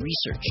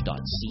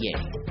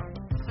globalresearch.ca.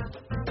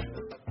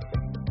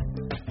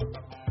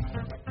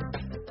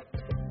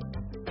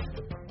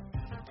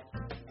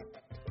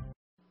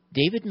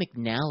 David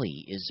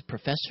McNally is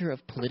professor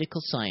of political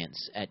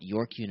science at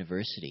York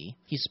University.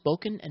 He's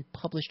spoken and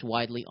published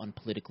widely on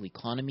political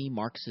economy,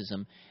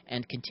 Marxism,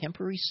 and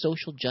contemporary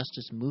social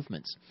justice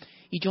movements.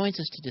 He joins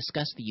us to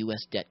discuss the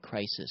U.S. debt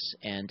crisis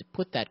and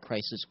put that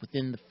crisis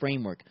within the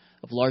framework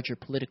of larger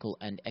political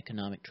and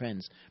economic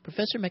trends.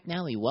 Professor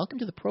McNally, welcome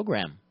to the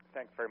program.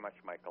 Thanks very much,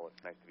 Michael.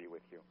 It's nice to be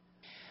with you.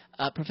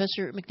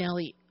 Professor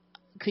McNally,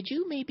 could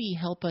you maybe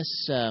help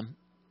us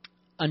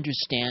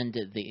understand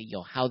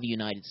how the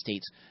United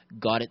States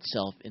got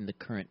itself in the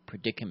current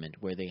predicament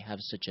where they have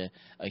such a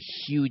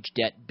huge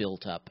debt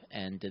built up,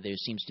 and there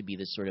seems to be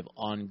this sort of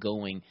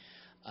ongoing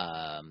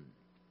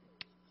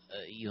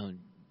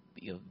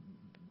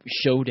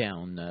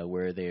showdown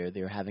where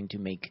they're having to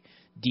make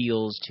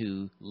deals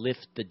to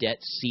lift the debt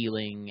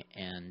ceiling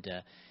and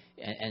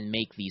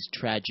make these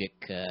tragic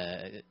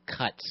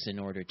cuts in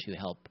order to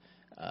help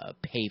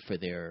pay for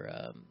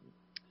their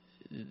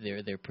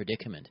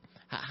predicament.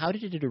 How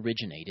did it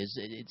originate?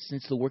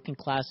 Since the working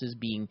class is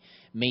being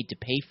made to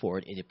pay for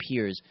it, it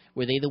appears,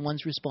 were they the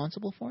ones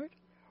responsible for it?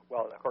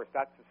 Well, of course,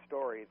 that's a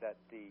story that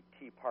the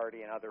Tea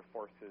Party and other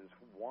forces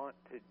want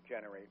to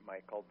generate,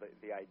 Michael,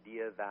 the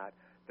idea that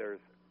there's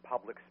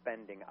public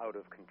spending out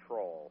of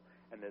control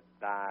and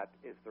that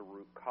is the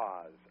root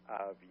cause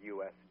of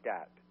U.S.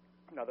 debt.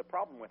 Now, the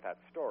problem with that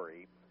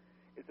story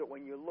is that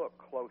when you look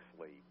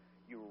closely,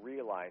 you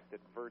realize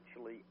that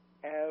virtually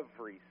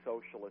every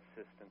social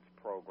assistance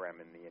program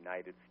in the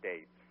United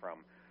States, from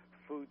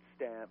food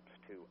stamps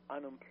to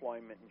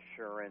unemployment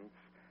insurance,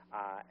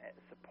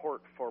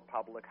 support for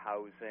public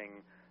housing,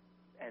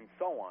 and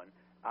so on,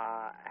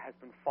 has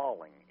been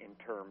falling in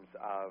terms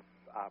of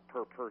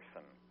per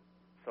person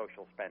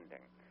social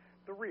spending.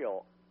 The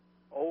real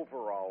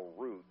overall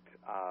root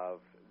of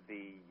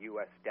the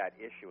U.S. debt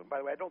issue, and by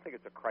the way, I don't think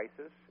it's a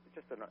crisis, it's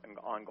just an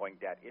ongoing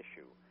debt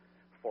issue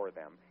for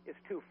them, is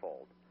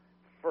twofold.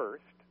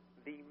 First,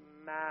 the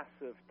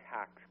massive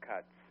tax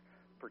cuts,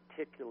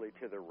 particularly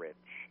to the rich,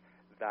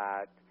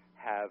 that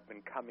have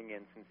been coming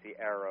in since the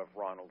era of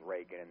Ronald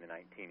Reagan in the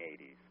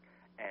 1980s.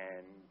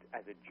 And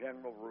as a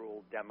general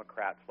rule,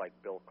 Democrats like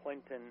Bill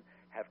Clinton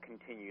have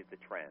continued the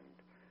trend,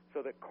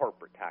 so that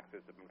corporate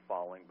taxes have been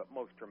falling, but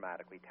most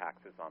dramatically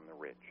taxes on the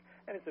rich.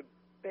 And it's a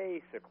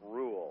basic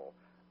rule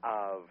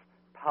of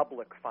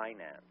public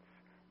finance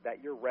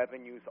that your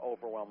revenues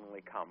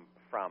overwhelmingly come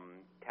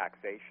from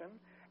taxation,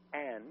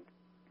 and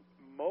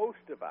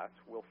most of us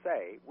will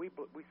say we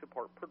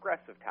support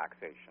progressive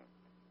taxation.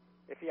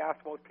 If you ask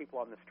most people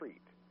on the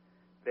street,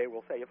 they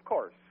will say, of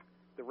course,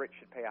 the rich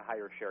should pay a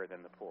higher share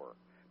than the poor.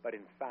 But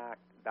in fact,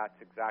 that's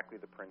exactly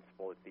the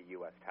principle that the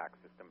U.S. tax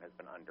system has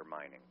been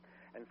undermining.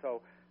 And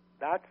so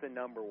that's the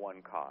number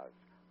one cause.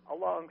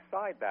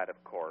 Alongside that,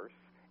 of course,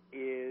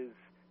 is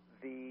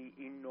the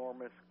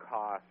enormous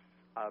costs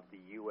of the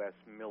U.S.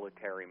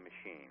 military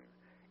machine.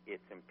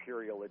 Its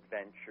imperial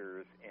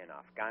adventures in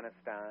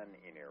Afghanistan,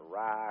 in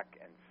Iraq,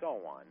 and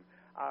so on,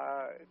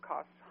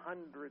 costs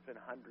hundreds and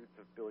hundreds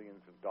of billions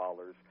of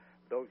dollars.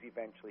 Those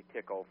eventually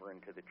tick over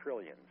into the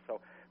trillions. So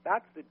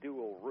that's the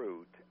dual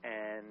root,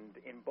 and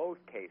in both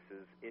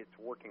cases, it's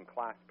working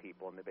class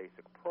people and the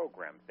basic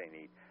programs they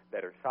need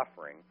that are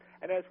suffering.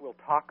 And as we'll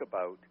talk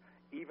about,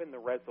 even the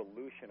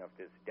resolution of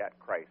this debt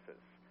crisis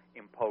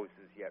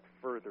imposes yet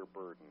further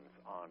burdens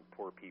on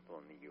poor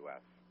people in the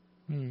U.S.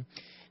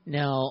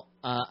 Now,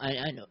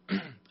 I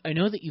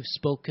know that you've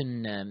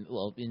spoken,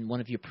 in one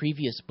of your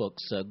previous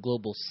books,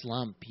 Global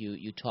Slump,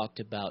 you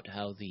talked about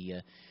how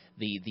the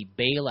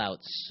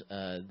bailouts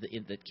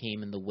that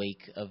came in the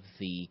wake of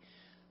the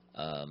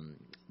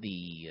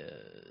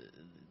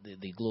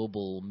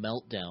global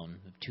meltdown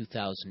of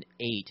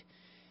 2008,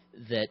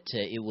 that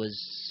it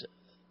was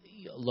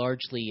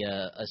largely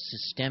a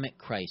systemic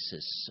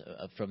crisis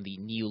from the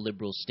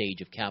neoliberal stage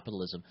of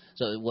capitalism.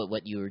 So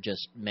what you were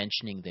just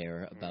mentioning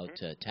there about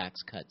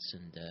tax cuts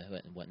and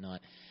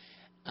whatnot.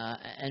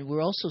 And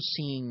we're also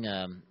seeing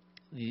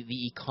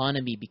the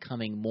economy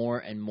becoming more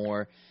and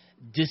more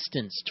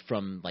distanced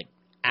from like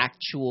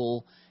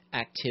actual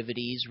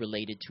activities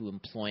related to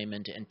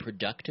employment and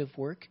productive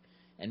work,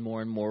 and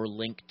more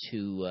linked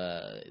to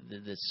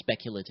the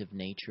speculative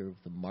nature of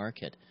the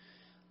market.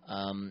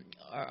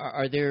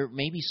 Are there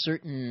maybe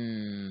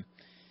certain,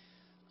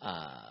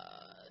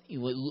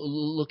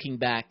 looking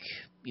back,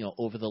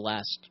 over the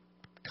last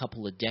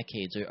couple of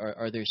decades,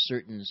 are there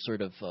certain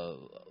sort of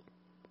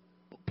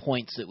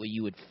points that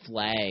you would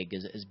flag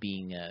as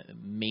being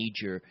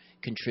major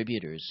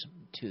contributors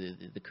to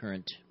the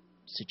current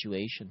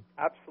situation?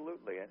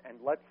 Absolutely, and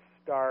let's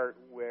start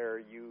where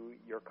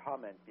your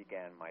comment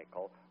began,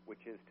 Michael,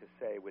 which is to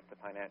say with the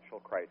financial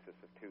crisis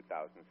of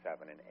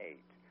 2007 and 8,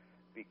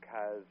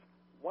 because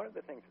one of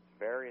the things that's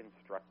very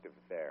instructive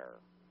there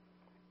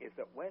is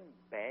that when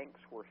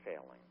banks were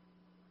failing,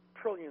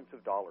 trillions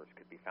of dollars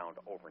could be found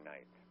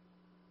overnight.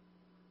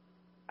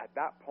 At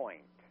that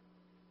point,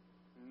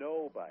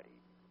 nobody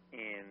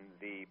in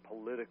the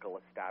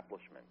political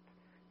establishment,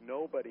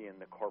 nobody in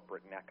the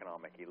corporate and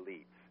economic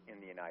elites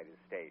in the United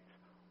States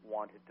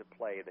wanted to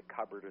play the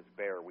cupboard is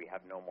bare, we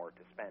have no more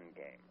to spend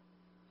game.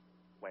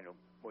 when it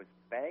was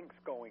banks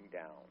going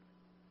down,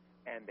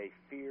 and they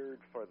feared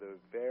for the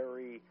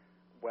very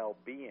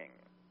well-being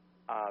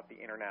of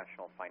the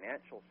international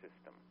financial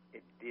system,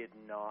 it did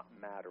not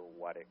matter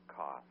what it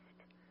cost.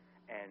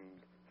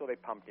 And so they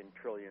pumped in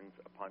trillions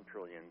upon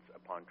trillions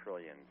upon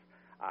trillions.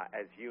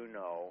 As you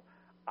know,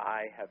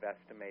 I have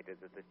estimated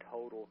that the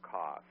total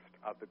cost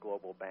of the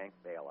global bank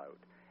bailout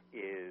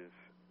is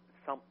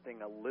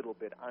something a little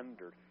bit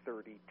under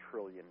 $30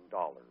 trillion.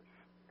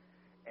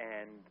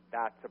 And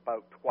that's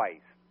about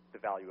twice the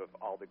value of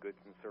all the goods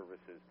and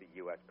services the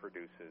U.S.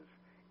 produces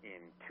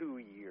in 2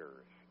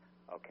 years,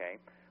 okay?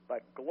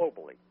 But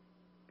globally,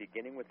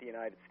 beginning with the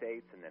United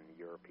States and then the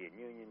European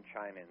Union,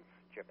 China, and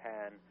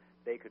Japan,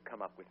 they could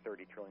come up with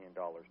 $30 trillion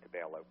to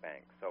bail out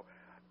banks. So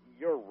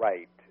you're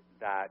right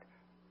that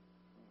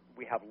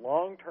we have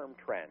long-term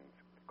trends,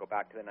 go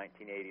back to the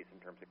 1980s in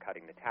terms of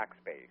cutting the tax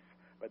base,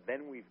 but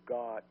then we've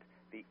got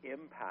the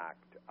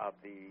impact of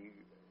the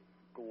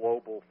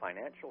global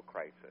financial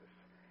crisis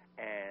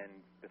and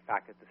the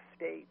fact that the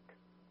state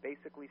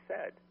basically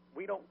said,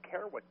 we don't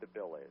care what the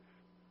bill is.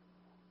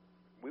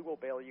 We will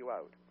bail you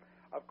out.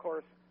 Of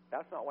course,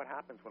 that's not what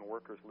happens when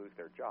workers lose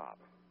their job.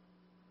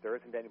 There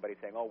isn't anybody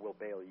saying, oh, we'll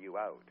bail you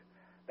out.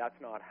 That's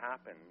not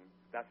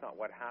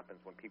what happens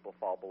when people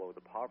fall below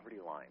the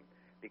poverty line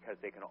because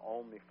they can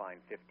only find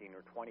 15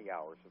 or 20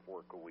 hours of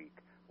work a week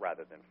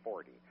rather than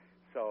 40.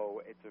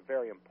 So it's a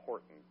very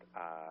important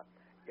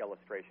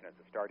illustration as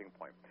a starting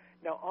point.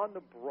 Now, on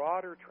the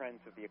broader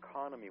trends of the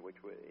economy, which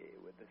was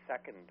the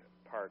second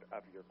part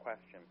of your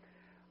question,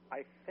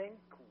 I think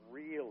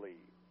really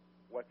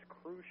what's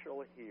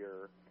crucial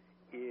here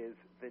is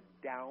the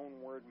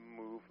downward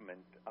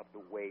movement of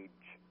the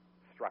wage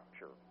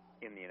structure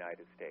in the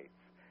United States.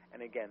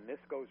 And again, this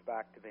goes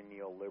back to the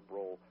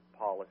neoliberal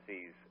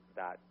policies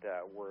that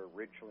were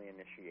originally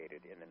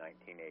initiated in the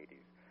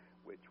 1980s,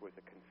 which was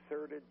a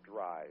concerted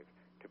drive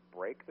to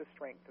break the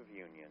strength of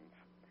unions,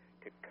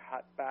 to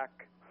cut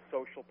back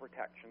social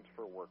protections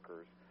for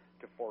workers,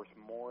 to force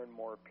more and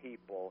more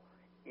people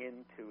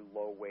into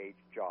low-wage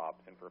jobs.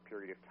 And for a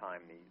period of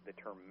time, the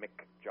term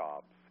Mick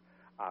jobs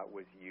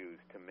was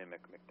used to mimic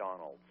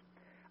McDonald's.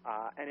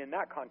 And in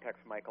that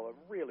context, Michael, a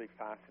really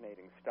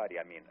fascinating study,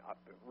 a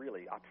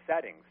really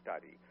upsetting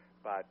study,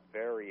 but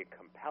very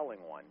compelling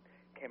one,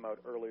 came out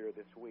earlier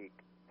this week,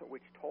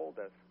 which told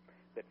us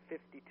that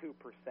 52%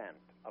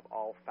 of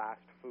all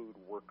fast food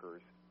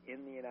workers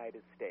in the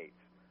United States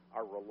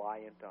are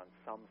reliant on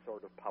some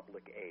sort of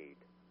public aid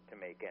to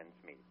make ends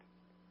meet.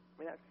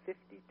 I mean, that's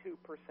 52%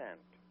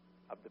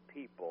 of the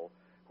people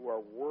who are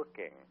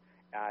working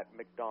at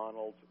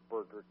McDonald's,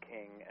 Burger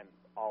King, and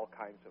all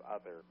kinds of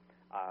other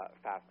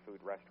fast food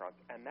restaurants.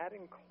 And that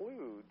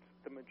includes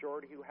the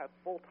majority who have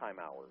full-time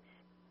hours.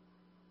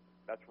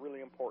 That's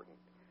really important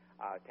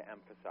to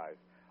emphasize.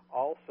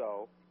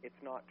 Also,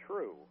 it's not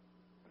true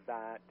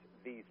that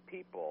these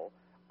people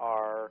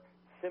are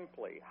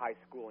simply high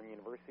school and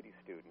university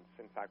students.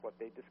 In fact, what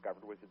they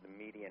discovered was that the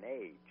median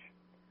age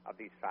of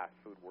these fast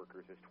food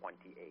workers is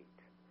 28.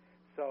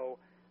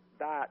 So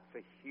that's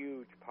a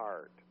huge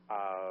part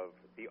of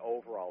the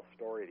overall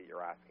story that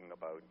you're asking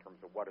about in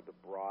terms of what are the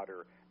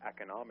broader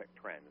economic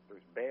trends.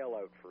 There's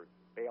bailouts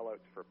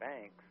for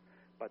banks,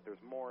 but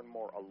there's more and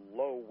more a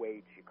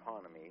low-wage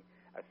economy,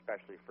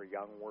 especially for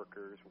young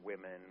workers,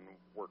 women,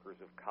 workers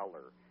of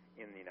color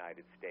in the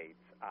United States,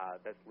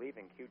 that's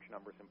leaving huge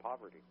numbers in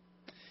poverty.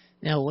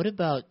 Now, what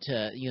about,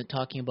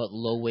 talking about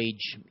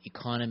low-wage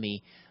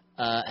economy,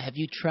 have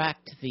you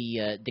tracked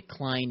the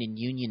decline in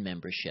union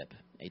membership,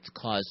 its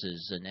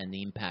causes, and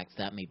the impact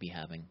that may be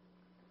having?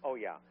 Oh,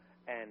 yeah.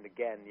 And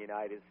again, the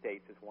United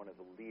States is one of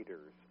the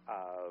leaders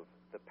of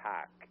the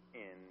pack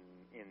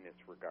in this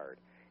regard.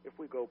 If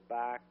we go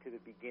back to the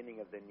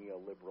beginning of the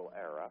neoliberal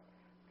era,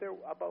 there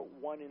were about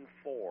 1 in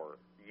 4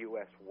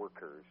 U.S.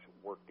 workers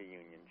worked a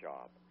union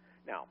job.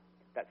 Now,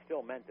 that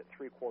still meant that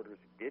 3/4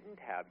 didn't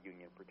have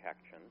union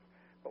protections,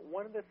 but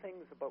one of the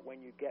things about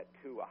when you get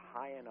to a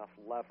high enough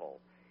level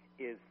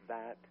is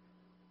that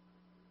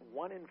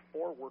 1 in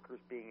 4 workers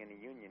being in a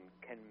union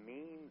can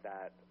mean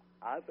that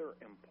other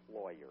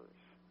employers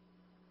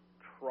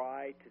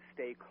try to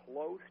stay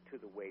close to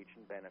the wage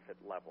and benefit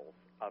levels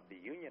of the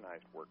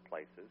unionized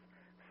workplaces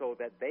so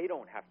that they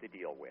don't have to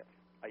deal with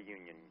a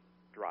union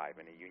drive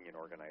and a union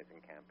organizing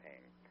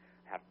campaign.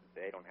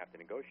 They don't have to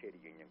negotiate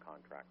a union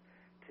contract.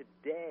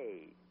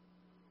 Today,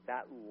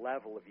 that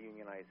level of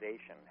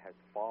unionization has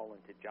fallen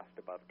to just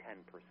above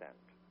 10%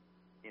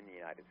 in the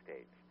United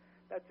States.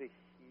 That's a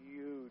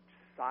huge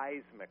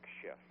seismic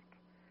shift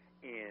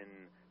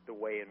in the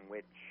way in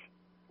which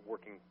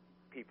working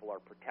people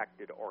are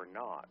protected or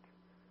not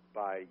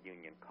by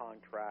union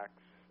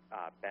contracts,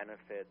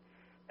 benefits,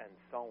 and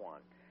so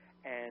on.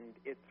 And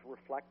it's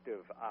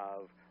reflective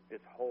of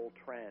this whole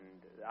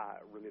trend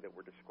really that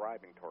we're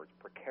describing towards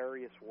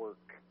precarious work,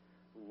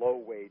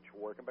 low-wage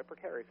work. And by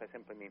precarious, I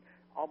simply mean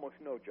almost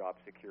no job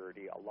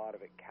security, a lot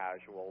of it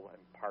casual and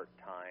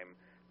part-time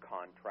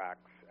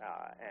contracts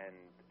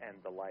and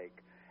the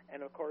like.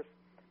 And, of course,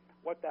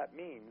 what that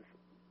means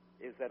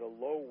is that a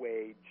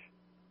low-wage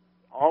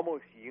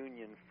almost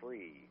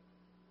union-free,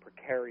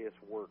 precarious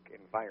work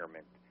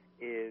environment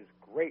is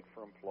great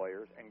for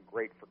employers and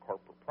great for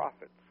corporate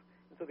profits.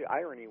 And so the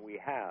irony we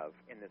have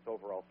in this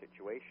overall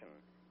situation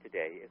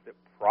today is that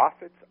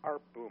profits are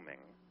booming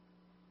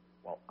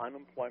while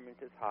unemployment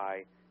is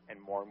high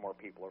and more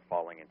people are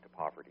falling into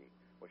poverty,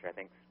 which I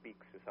think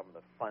speaks to some of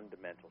the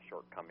fundamental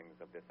shortcomings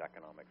of this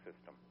economic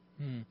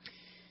system.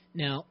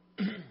 Now,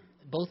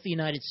 both the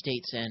United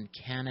States and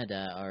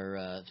Canada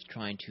are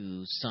trying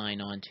to sign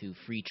on to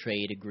free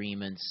trade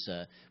agreements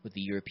with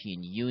the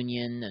European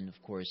Union, and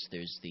of course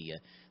there's the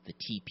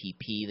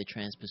TPP, the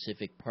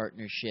Trans-Pacific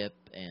Partnership,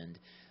 and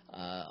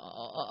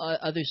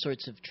other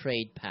sorts of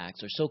trade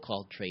pacts, or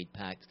so-called trade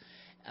pacts,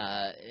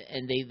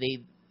 and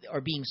they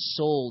are being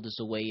sold as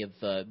a way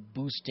of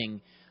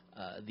boosting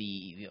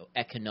the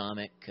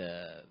economic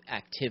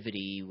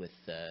activity with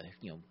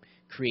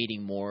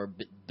creating more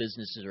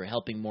businesses or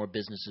helping more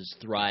businesses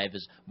thrive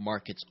as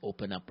markets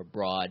open up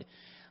abroad.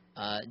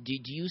 Do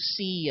you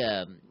see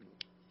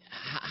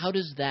how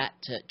does that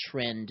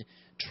trend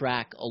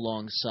track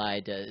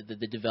alongside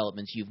the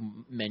developments you've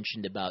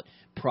mentioned about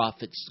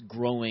profits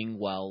growing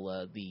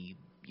while the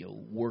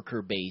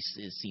worker base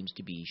seems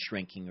to be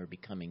shrinking or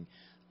becoming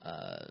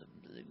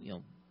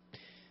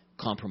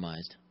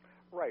compromised?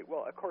 Right.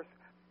 Well, of course,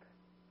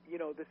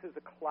 this is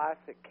a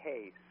classic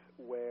case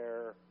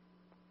where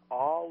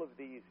all of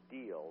these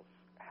deals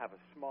have a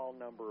small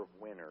number of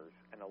winners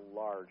and a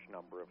large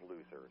number of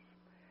losers.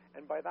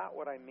 And by that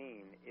what I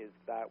mean is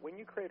that when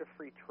you create a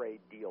free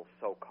trade deal,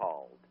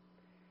 so-called,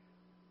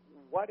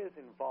 what is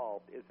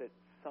involved is that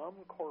some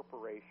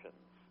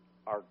corporations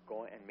are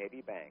going, and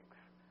maybe banks,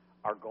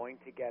 are going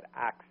to get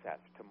access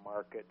to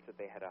markets that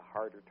they had a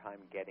harder time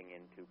getting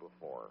into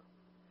before.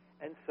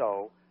 And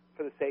so,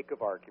 for the sake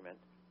of argument,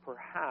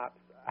 perhaps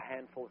a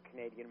handful of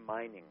Canadian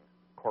mining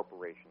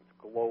corporations,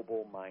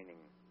 global mining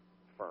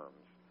firms,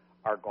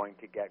 are going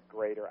to get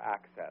greater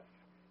access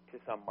to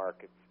some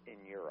markets in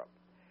Europe.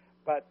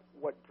 But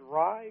what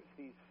drives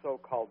these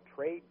so-called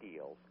trade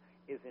deals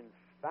is, in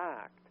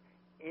fact,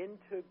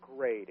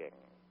 integrating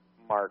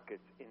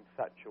markets in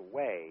such a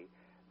way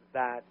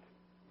that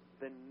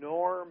the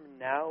norm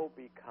now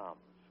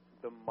becomes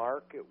the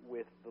market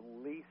with the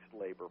least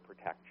labor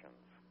protections,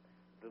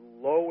 the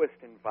lowest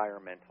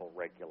environmental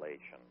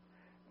regulation,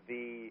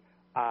 the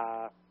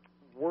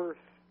worst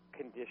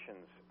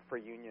conditions for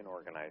union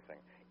organizing.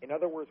 In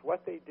other words,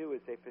 what they do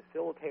is they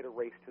facilitate a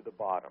race to the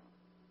bottom.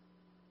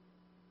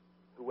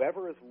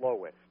 Whoever is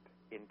lowest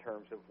in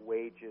terms of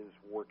wages,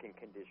 working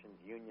conditions,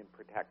 union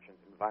protections,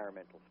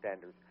 environmental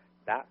standards,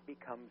 that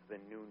becomes the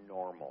new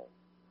normal,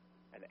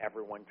 and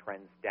everyone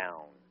trends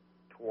down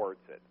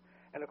towards it.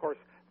 And of course,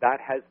 that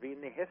has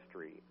been the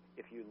history.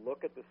 If you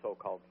look at the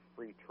so-called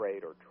free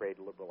trade or trade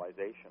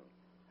liberalization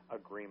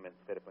agreements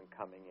that have been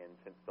coming in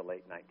since the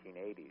late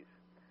 1980s,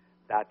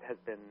 that has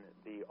been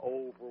the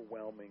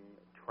overwhelming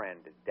trend,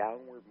 a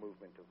downward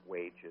movement of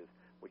wages,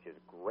 which is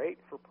great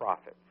for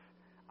profits,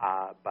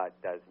 but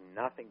does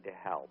nothing to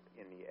help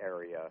in the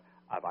area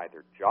of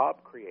either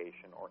job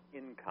creation or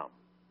income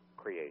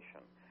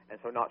creation. And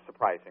so, not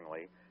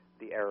surprisingly,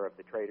 the era of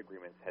the trade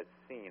agreements has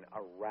seen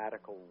a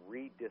radical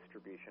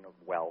redistribution of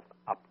wealth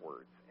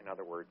upwards. In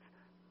other words,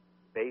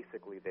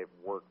 basically they've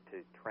worked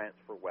to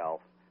transfer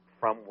wealth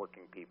from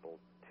working people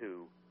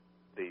to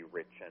the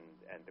rich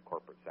and the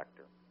corporate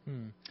sector.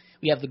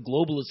 We have the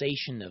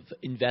globalization of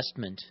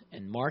investment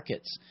and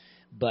markets,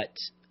 but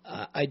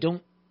I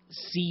don't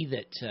see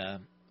that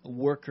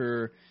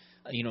worker,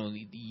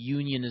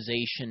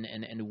 unionization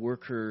and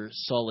worker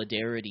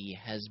solidarity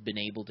has been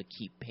able to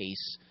keep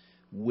pace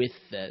with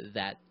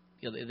that.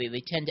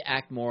 They tend to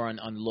act more on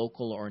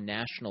local or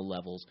national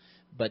levels,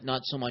 but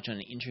not so much on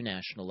an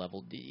international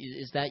level.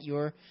 Is that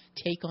your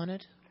take on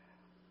it?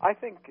 I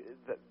think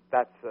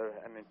that's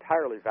an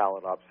entirely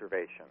valid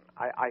observation.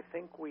 I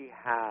think we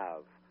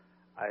have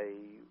a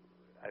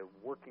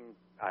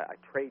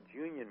trade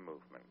union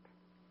movement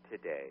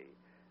today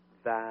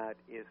that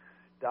is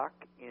stuck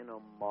in a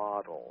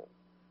model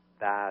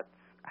that's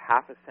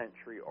half a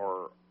century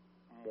or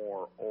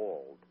more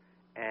old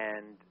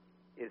and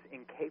is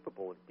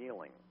incapable of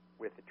dealing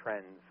with the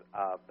trends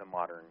of the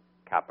modern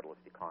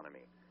capitalist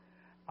economy.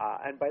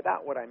 And by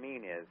that what I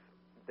mean is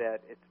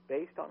that it's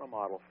based on a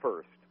model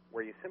first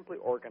where you simply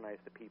organize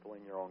the people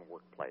in your own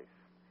workplace.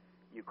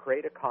 You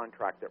create a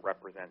contract that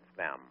represents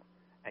them,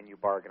 and you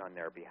bargain on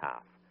their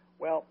behalf.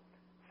 Well,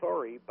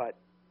 sorry, but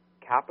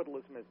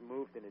capitalism has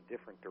moved in a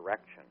different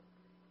direction.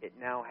 It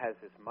now has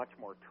this much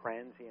more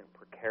transient,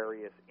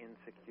 precarious,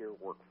 insecure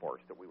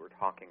workforce that we were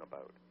talking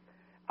about.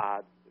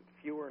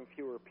 Fewer and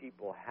fewer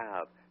people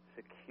have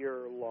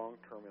secure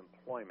long-term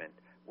employment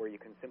where you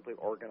can simply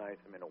organize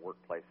them in a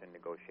workplace and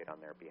negotiate on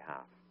their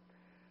behalf.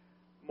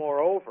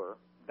 Moreover,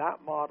 that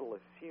model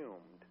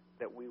assumed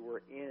that we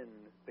were in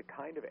the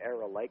kind of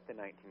era like the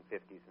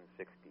 1950s and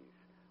 60s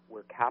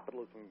where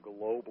capitalism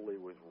globally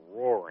was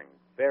roaring,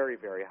 very,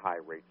 very high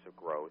rates of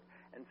growth.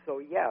 And so,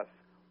 yes,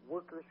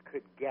 workers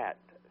could get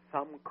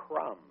some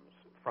crumbs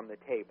from the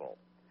table.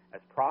 As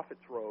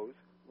profits rose,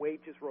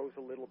 wages rose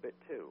a little bit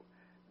too.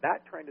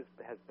 That trend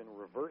has been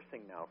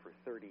reversing now for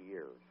 30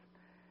 years.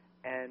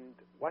 And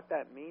what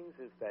that means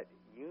is that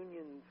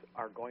unions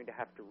are going to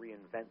have to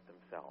reinvent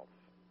themselves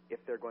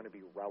if they're going to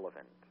be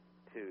relevant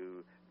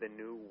to the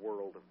new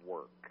world of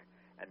work.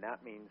 And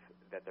that means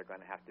that they're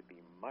going to have to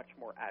be much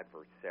more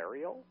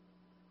adversarial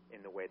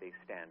in the way they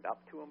stand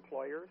up to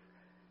employers.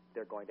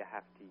 They're going to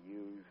have to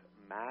use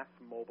mass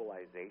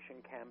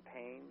mobilization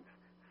campaigns,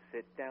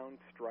 sit-down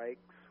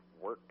strikes,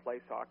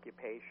 workplace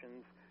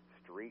occupations,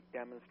 street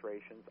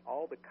demonstrations,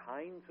 all the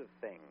kinds of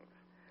things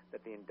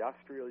that the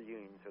industrial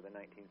unions of the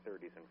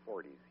 1930s and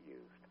 40s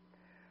used.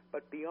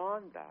 But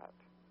beyond that,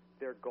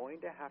 they're going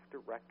to have to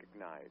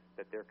recognize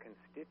that their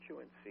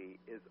constituency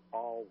is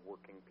all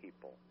working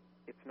people.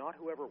 It's not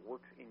whoever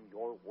works in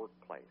your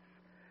workplace,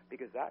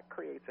 because that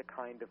creates a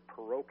kind of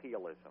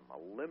parochialism, a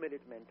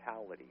limited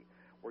mentality,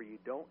 where you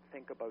don't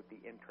think about the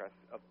interests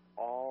of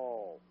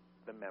all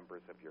the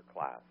members of your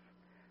class.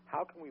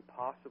 How can we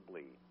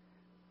possibly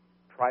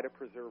try to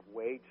preserve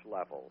wage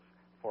levels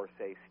for,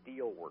 say,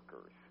 steel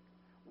workers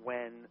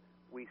when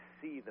we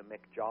see the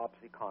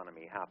McJobs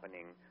economy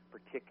happening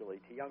particularly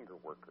to younger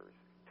workers,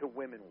 to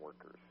women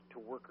workers, to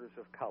workers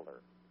of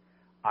color?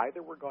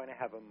 Either we're going to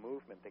have a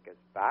movement that gets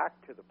back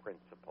to the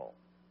principle,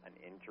 an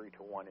injury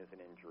to one is an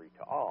injury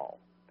to all,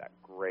 that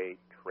great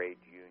trade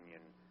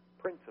union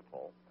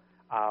principle,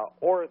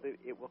 or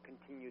it will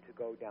continue to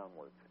go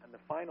downwards. And the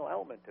final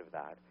element of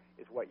that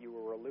is what you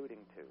were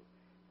alluding to.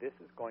 This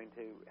is going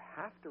to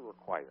have to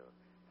require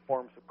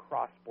forms of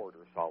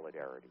cross-border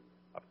solidarity,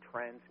 of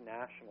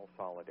transnational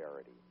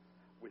solidarity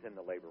within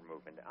the labor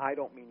movement. I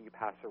don't mean you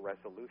pass a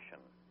resolution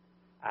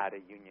at a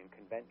union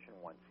convention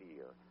once a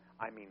year.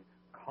 I mean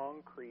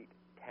concrete,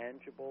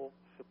 tangible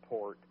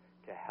support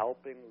to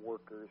helping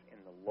workers in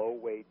the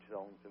low-wage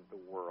zones of the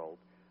world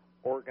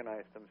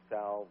organize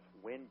themselves,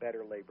 win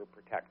better labor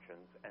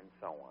protections, and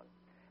so on.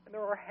 And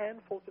there are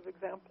handfuls of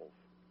examples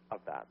of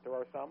that. There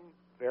are some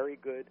very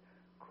good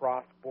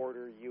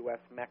cross-border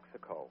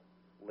U.S.-Mexico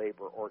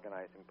labor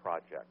organizing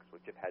projects,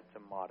 which have had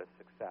some modest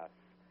success,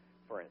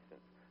 for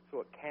instance.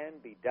 So it can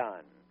be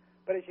done.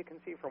 But as you can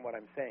see from what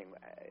I'm saying,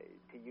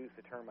 to use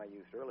the term I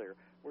used earlier,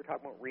 we're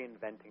talking about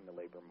reinventing the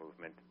labor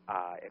movement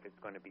if it's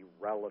going to be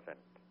relevant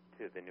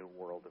to the new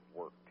world of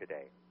work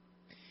today.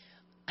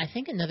 I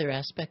think another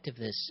aspect of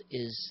this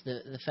is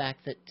the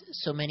fact that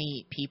so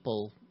many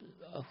people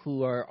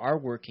who are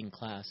working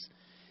class,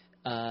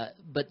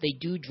 but they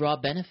do draw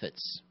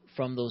benefits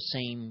from those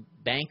same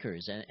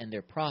bankers and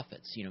their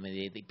profits. You know,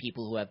 the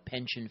people who have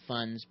pension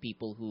funds,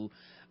 people who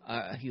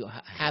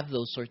have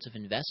those sorts of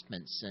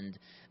investments, and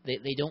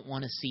they don't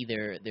want to see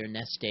their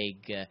nest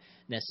egg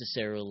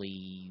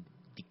necessarily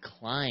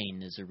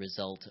decline as a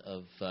result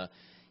of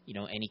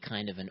any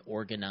kind of an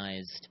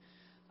organized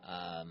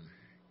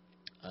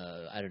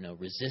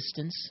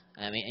resistance.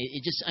 I mean,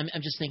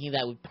 I'm just thinking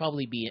that would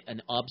probably be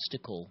an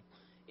obstacle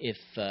if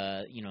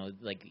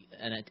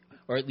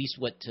or at least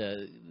what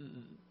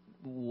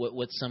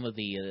some of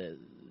the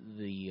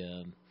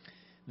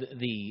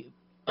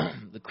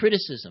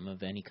criticism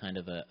of any kind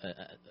of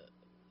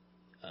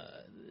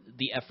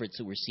the efforts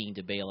that we're seeing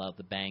to bail out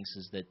the banks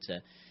is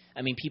that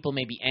people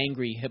may be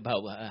angry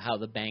about how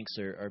the banks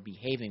are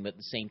behaving, but at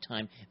the same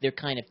time they're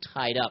kind of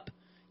tied up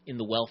in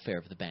the welfare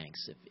of the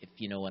banks, if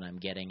you know what I'm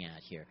getting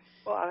at here.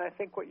 Well, and I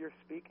think what you're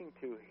speaking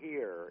to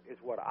here is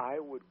what I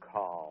would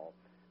call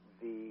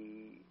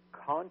the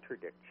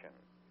contradiction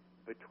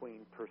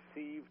between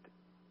perceived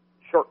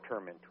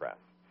short-term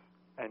interests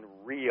and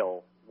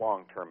real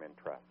long-term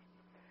interests.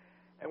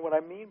 And what I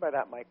mean by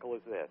that, Michael,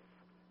 is this,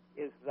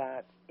 is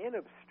that in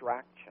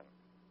abstraction,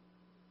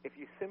 if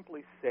you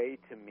simply say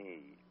to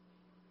me,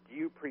 do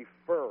you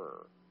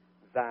prefer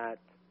that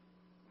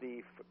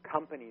the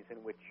companies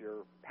in which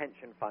your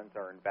pension funds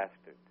are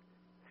invested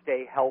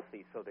stay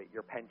healthy so that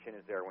your pension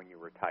is there when you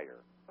retire?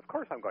 Of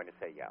course I'm going to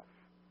say yes.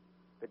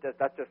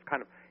 That's just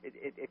kind of,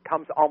 it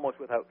comes almost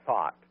without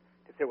thought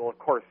to say, well, of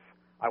course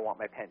I want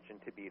my pension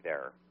to be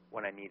there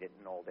when I need it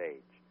in old age.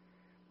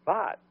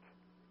 But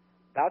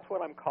that's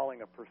what I'm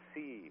calling a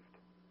perceived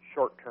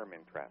short-term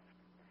interest.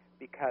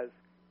 Because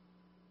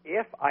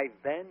if I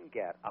then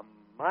get a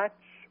much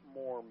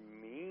more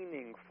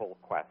meaningful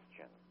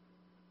question,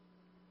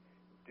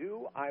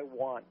 do I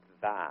want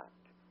that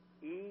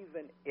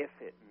even if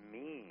it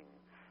means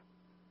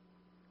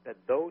that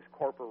those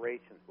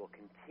corporations will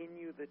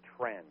continue the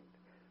trend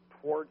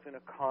towards an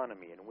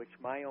economy in which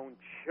my own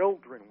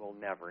children will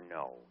never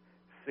know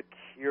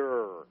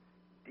secure,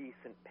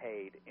 decent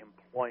paid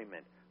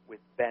employment with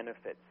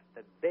benefits,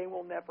 that they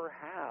will never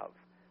have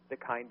the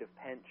kind of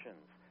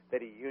pensions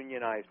that a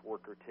unionized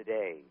worker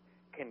today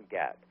can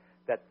get,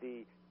 that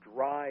the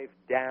drive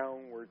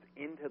downwards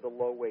into the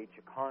low-wage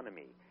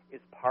economy is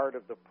part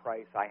of the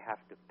price I have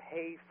to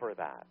pay for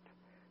that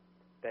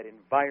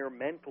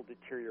environmental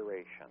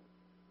deterioration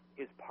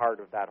is part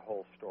of that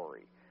whole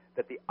story,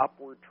 that the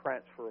upward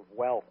transfer of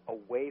wealth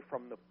away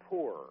from the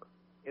poor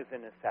is a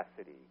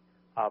necessity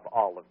of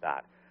all of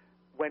that.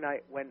 When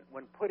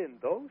put in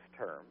those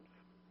terms,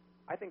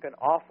 I think an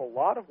awful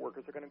lot of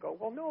workers are going to go,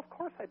 well, no, of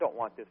course I don't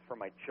want this for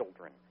my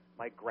children,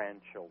 my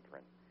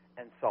grandchildren,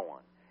 and so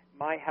on.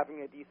 My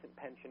having a decent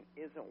pension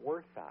isn't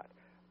worth that.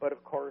 But,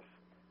 of course,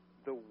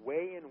 the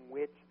way in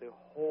which the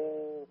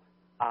whole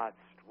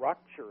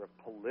structure of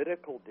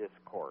political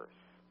discourse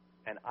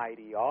and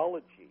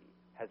ideology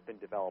has been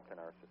developed in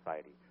our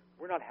society,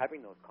 we're not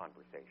having those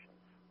conversations.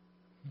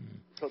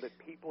 So that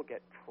people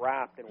get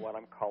trapped in what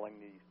I'm calling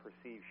these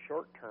perceived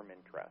short-term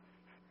interests,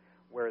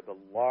 where the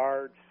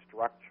large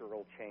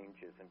structural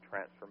changes and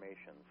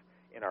transformations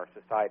in our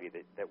society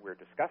that we're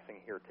discussing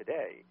here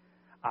today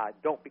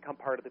don't become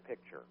part of the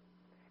picture.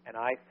 And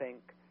I think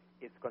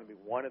it's going to be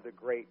one of the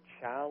great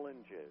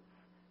challenges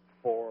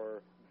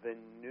for the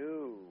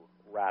new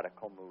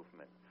radical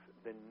movements,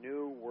 the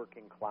new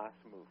working class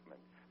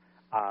movements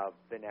of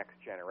the next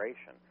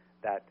generation,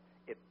 that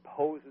it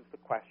poses the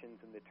questions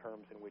in the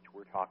terms in which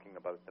we're talking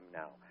about them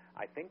now.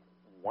 I think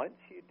once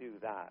you do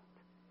that,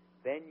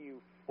 then you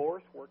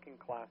force working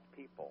class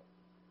people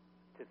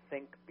to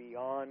think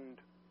beyond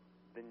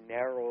the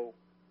narrow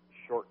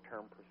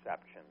short-term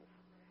perceptions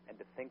and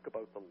to think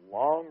about the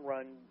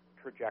long-run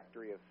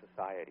trajectory of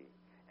society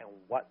and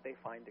what they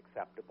find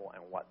acceptable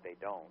and what they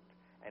don't.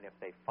 And if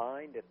they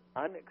find it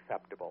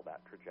unacceptable,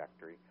 that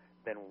trajectory,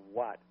 then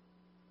what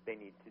they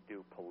need to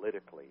do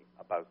politically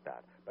about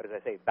that. But as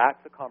I say, that's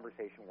the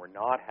conversation we're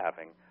not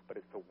having, but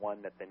it's the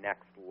one that the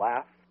next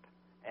left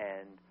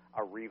and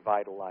a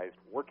revitalized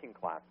working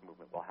class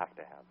movement will have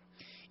to have.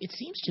 It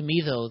seems to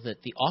me, though,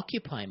 that the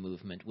Occupy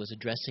movement was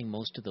addressing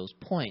most of those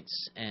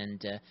points,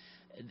 and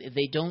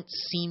they don't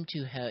seem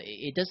to have.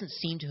 It doesn't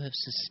seem to have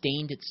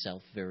sustained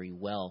itself very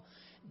well.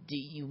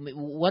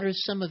 What are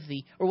some of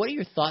the, or what are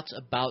your thoughts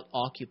about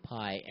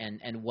Occupy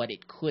and what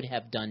it could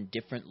have done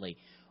differently,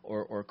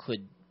 or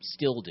could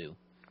still do?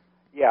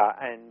 Yeah,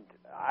 and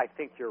I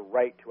think you're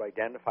right to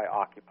identify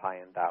Occupy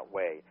in that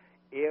way.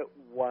 It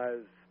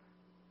was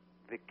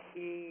the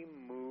key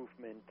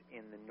movement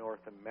in the North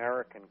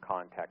American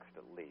context,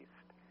 at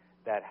least,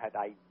 that had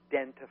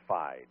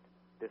identified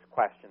this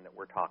question that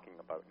we're talking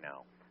about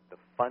now, the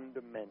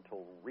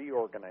fundamental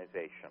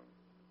reorganization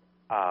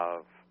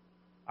of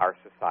our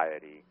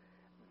society,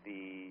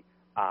 the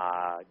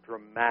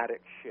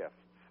dramatic shifts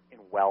in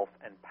wealth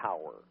and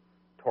power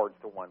towards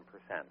the 1%.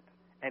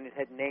 And it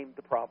had named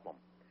the problem.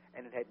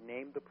 And it had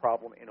named the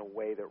problem in a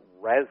way that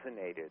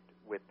resonated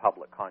with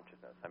public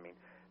consciousness. I mean,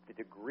 the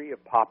degree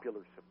of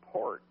popular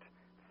support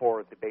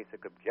for the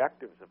basic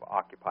objectives of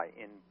Occupy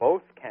in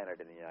both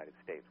Canada and the United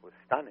States was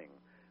stunning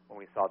when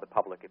we saw the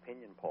public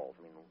opinion polls.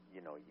 I mean,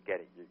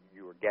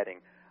 you were getting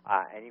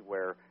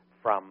anywhere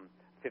from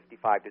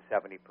 55 to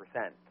 70%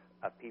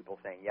 of people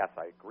saying, yes,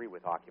 I agree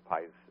with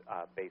Occupy's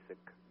basic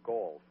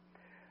goals.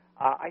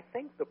 I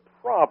think the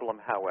problem,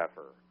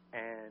 however,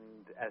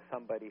 and as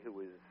somebody who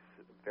is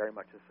very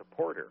much a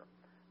supporter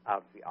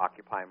of the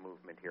Occupy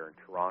movement here in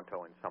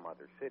Toronto and some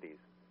other cities,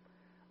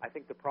 I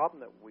think the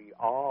problem that we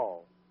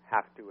all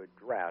have to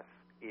address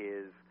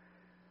is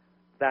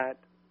that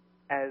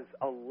as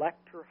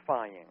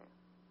electrifying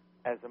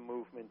as a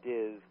movement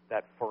is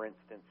that, for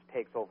instance,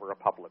 takes over a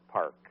public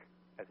park,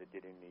 as it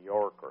did in New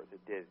York or as it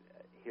did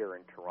here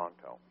in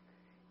Toronto,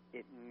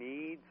 it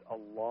needs a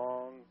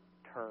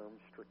long-term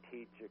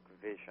strategic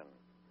vision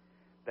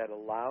that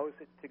allows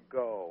it to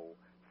go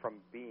from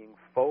being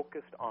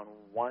focused on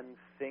one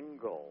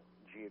single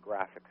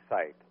geographic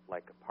site,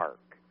 like a park,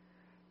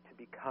 to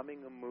becoming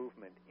a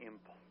movement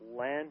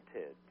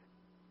implanted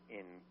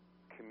in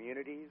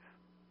communities,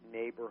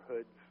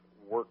 neighborhoods,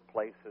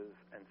 workplaces,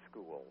 and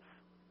schools.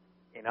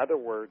 In other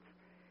words,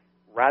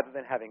 rather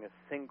than having a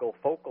single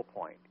focal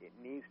point, it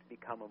needs to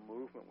become a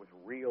movement with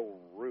real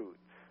roots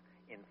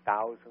in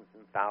thousands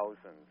and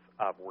thousands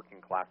of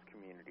working class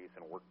communities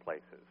and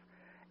workplaces.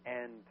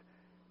 And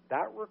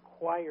that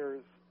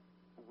requires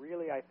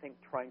really, I think,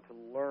 trying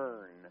to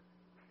learn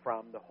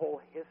from the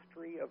whole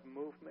history of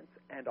movements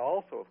and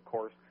also, of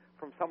course,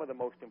 from some of the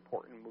most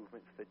important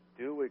movements that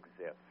do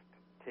exist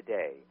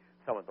today,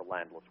 some of the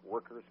landless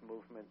workers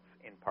movements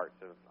in parts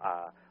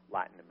of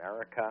Latin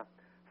America,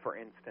 for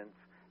instance,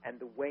 and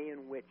the way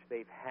in which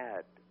they've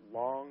had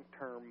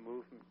long-term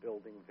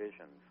movement-building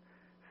visions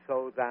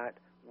so that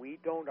we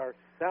don't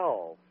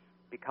ourselves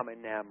become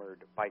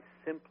enamored by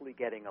simply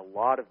getting a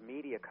lot of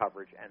media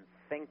coverage and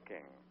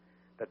thinking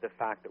that the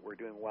fact that we're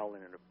doing well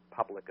in a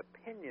public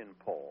opinion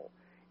poll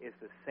is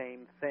the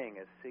same thing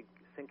as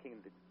sinking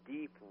the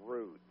deep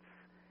roots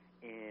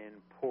in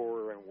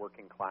poorer and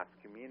working-class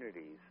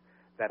communities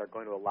that are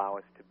going to allow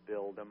us to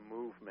build a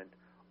movement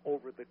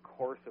over the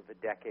course of a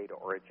decade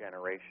or a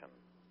generation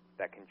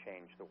that can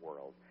change the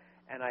world.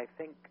 And I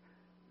think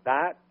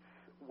that's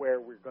where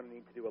we're going to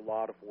need to do a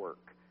lot of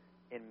work.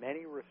 In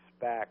many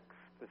respects,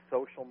 the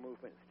social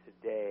movements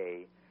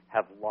today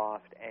have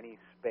lost any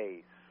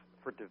space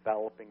for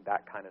developing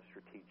that kind of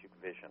strategic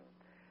vision.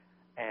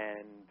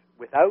 And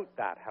without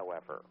that,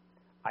 however,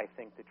 I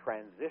think the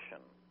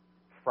transition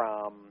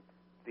from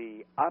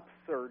the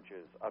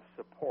upsurges of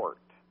support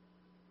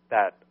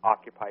that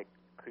Occupy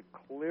could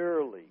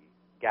clearly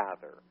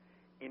gather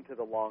into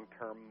the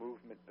long-term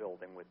movement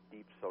building with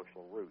deep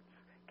social roots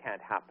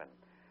can't happen.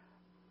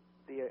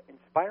 The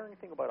inspiring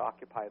thing about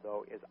Occupy,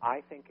 though, is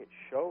I think it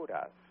showed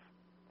us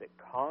that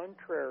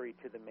contrary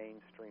to the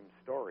mainstream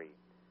story,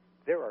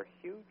 there are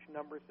huge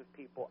numbers of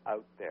people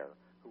out there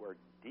who are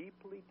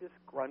deeply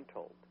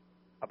disgruntled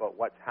about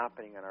what's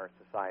happening in our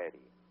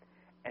society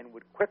and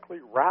would quickly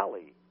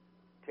rally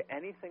to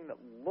anything that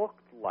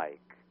looked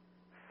like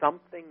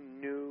something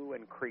new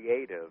and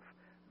creative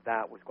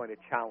that was going to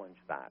challenge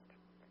that.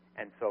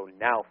 And so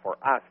now for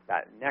us,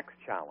 that next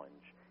challenge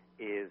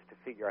is to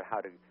figure out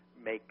how to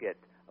make it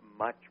a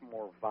much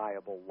more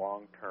viable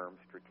long-term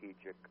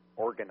strategic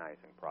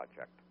organizing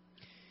project.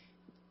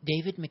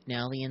 David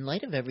McNally, in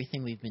light of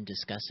everything we've been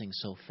discussing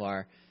so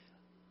far,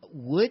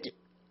 would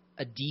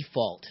a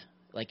default,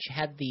 like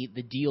had the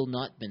deal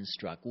not been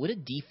struck, would a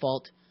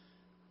default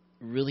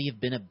really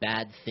have been a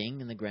bad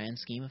thing in the grand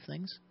scheme of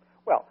things?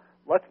 Well,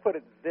 let's put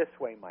it this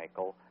way,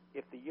 Michael.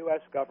 If the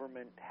U.S.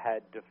 government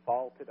had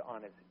defaulted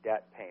on its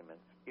debt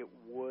payments, it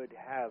would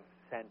have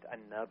sent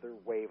another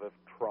wave of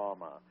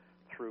trauma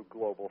through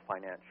global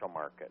financial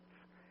markets.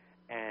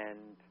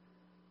 And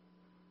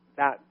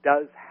that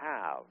does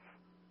have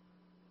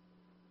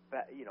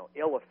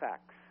ill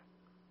effects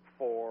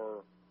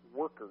for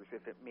workers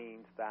if it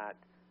means that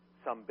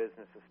some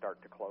businesses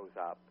start to close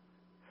up,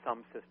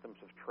 some systems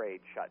of trade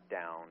shut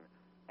down,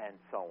 and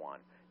so on.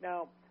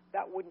 Now,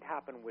 that wouldn't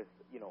happen with,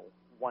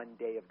 one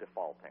day of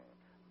defaulting.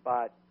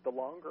 But the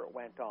longer it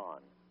went on,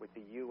 with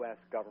the U.S.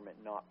 government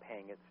not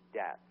paying its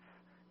debts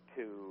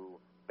to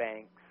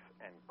banks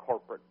and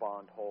corporate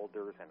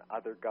bondholders and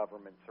other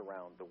governments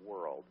around the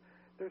world,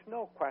 there's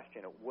no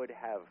question it would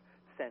have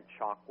sent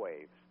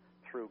shockwaves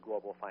through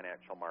global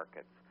financial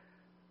markets.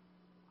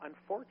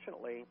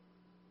 Unfortunately,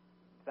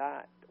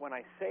 that when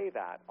I say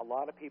that, a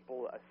lot of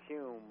people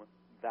assume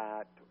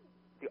that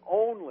the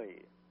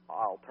only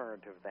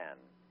alternative then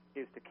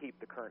is to keep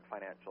the current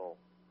financial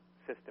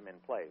system in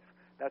place.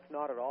 That's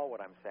not at all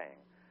what I'm saying.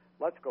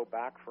 Let's go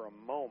back for a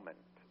moment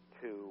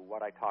to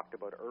what I talked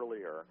about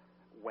earlier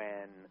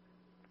when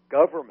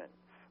governments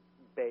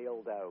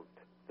bailed out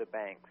the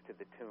banks to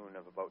the tune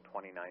of about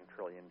 $29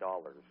 trillion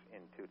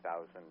in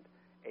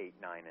 2008,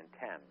 9, and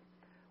 10.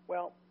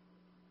 Well,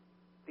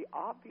 the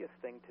obvious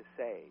thing to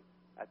say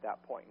at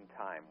that point in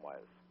time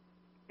was,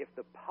 if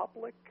the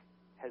public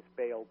has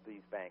bailed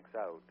these banks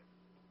out,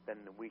 then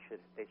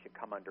they should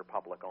come under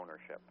public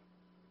ownership.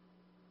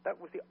 That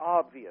was the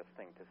obvious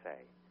thing to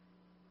say.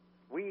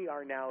 We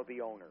are now the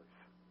owners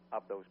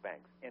of those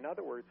banks. In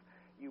other words,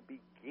 you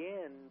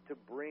begin to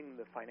bring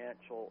the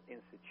financial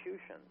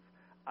institutions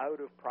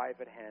out of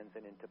private hands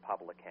and into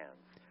public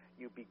hands.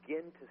 You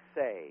begin to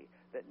say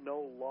that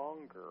no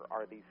longer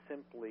are these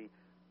simply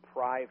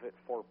private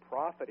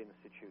for-profit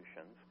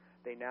institutions.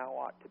 They now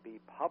ought to be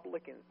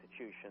public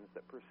institutions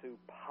that pursue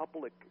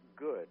public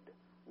good,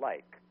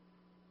 like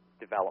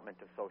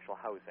development of social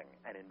housing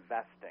and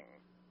investing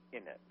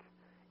in it,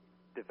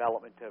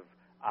 development of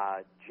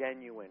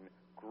genuine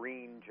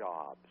green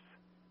jobs,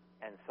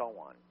 and so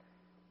on.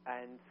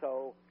 And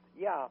so,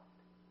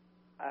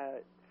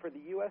 for the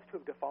U.S. to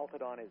have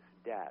defaulted on its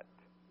debt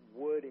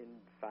would,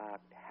 in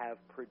fact, have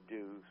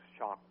produced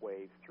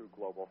shockwaves through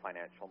global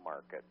financial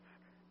markets,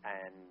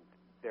 and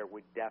there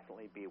would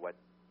definitely be what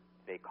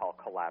they call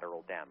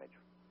collateral damage.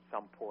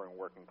 Some poor and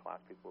working class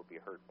people would be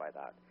hurt by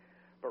that.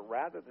 But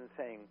rather than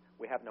saying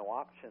we have no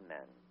option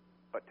then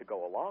but to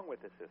go along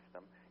with the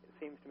system, it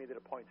seems to me that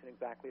it points in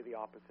exactly the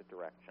opposite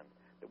direction,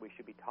 that we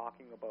should be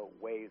talking about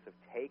ways of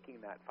taking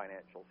that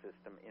financial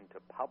system into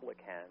public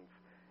hands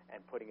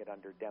and putting it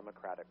under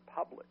democratic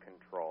public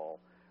control,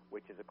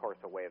 which is, of course,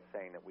 a way of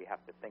saying that we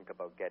have to think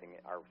about getting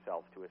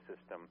ourselves to a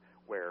system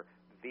where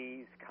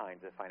these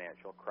kinds of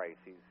financial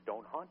crises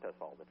don't haunt us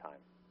all the time.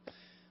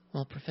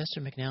 Well,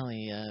 Professor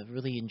McNally,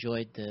 really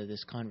enjoyed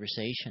this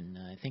conversation.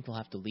 I think we'll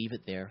have to leave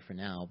it there for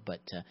now,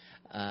 but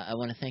I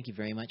want to thank you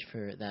very much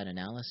for that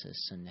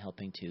analysis and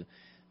helping to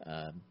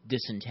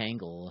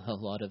disentangle a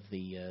lot of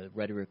the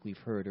rhetoric we've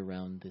heard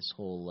around this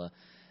whole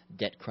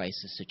debt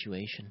crisis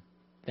situation.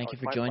 Thank you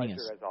for joining us.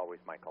 My pleasure, as always,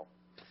 Michael.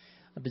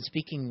 I've been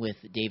speaking with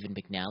David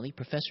McNally,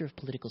 Professor of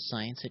Political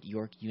Science at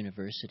York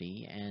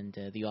University and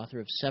the author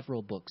of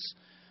several books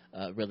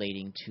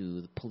relating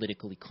to the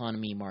political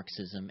economy,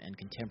 Marxism, and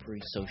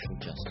contemporary social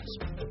justice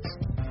movements.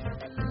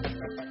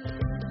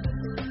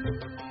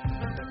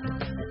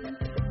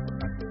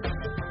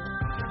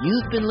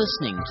 You've been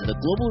listening to the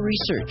Global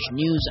Research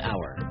News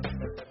Hour.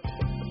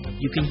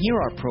 You can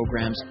hear our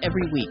programs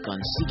every week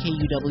on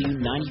CKUW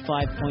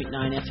 95.9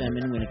 FM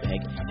in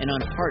Winnipeg and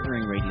on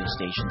partnering radio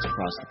stations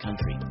across the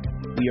country.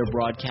 We are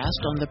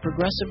broadcast on the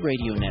Progressive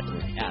Radio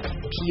Network at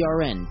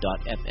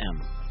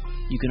prn.fm.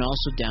 You can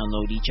also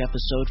download each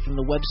episode from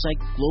the website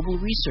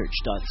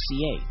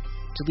globalresearch.ca.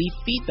 To leave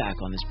feedback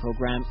on this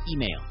program,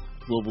 email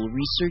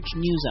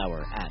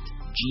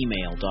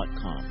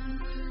globalresearchnewshour@gmail.com.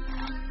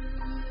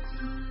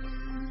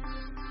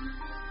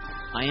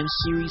 I am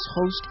series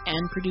host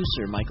and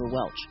producer Michael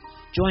Welch.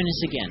 Join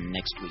us again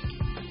next week.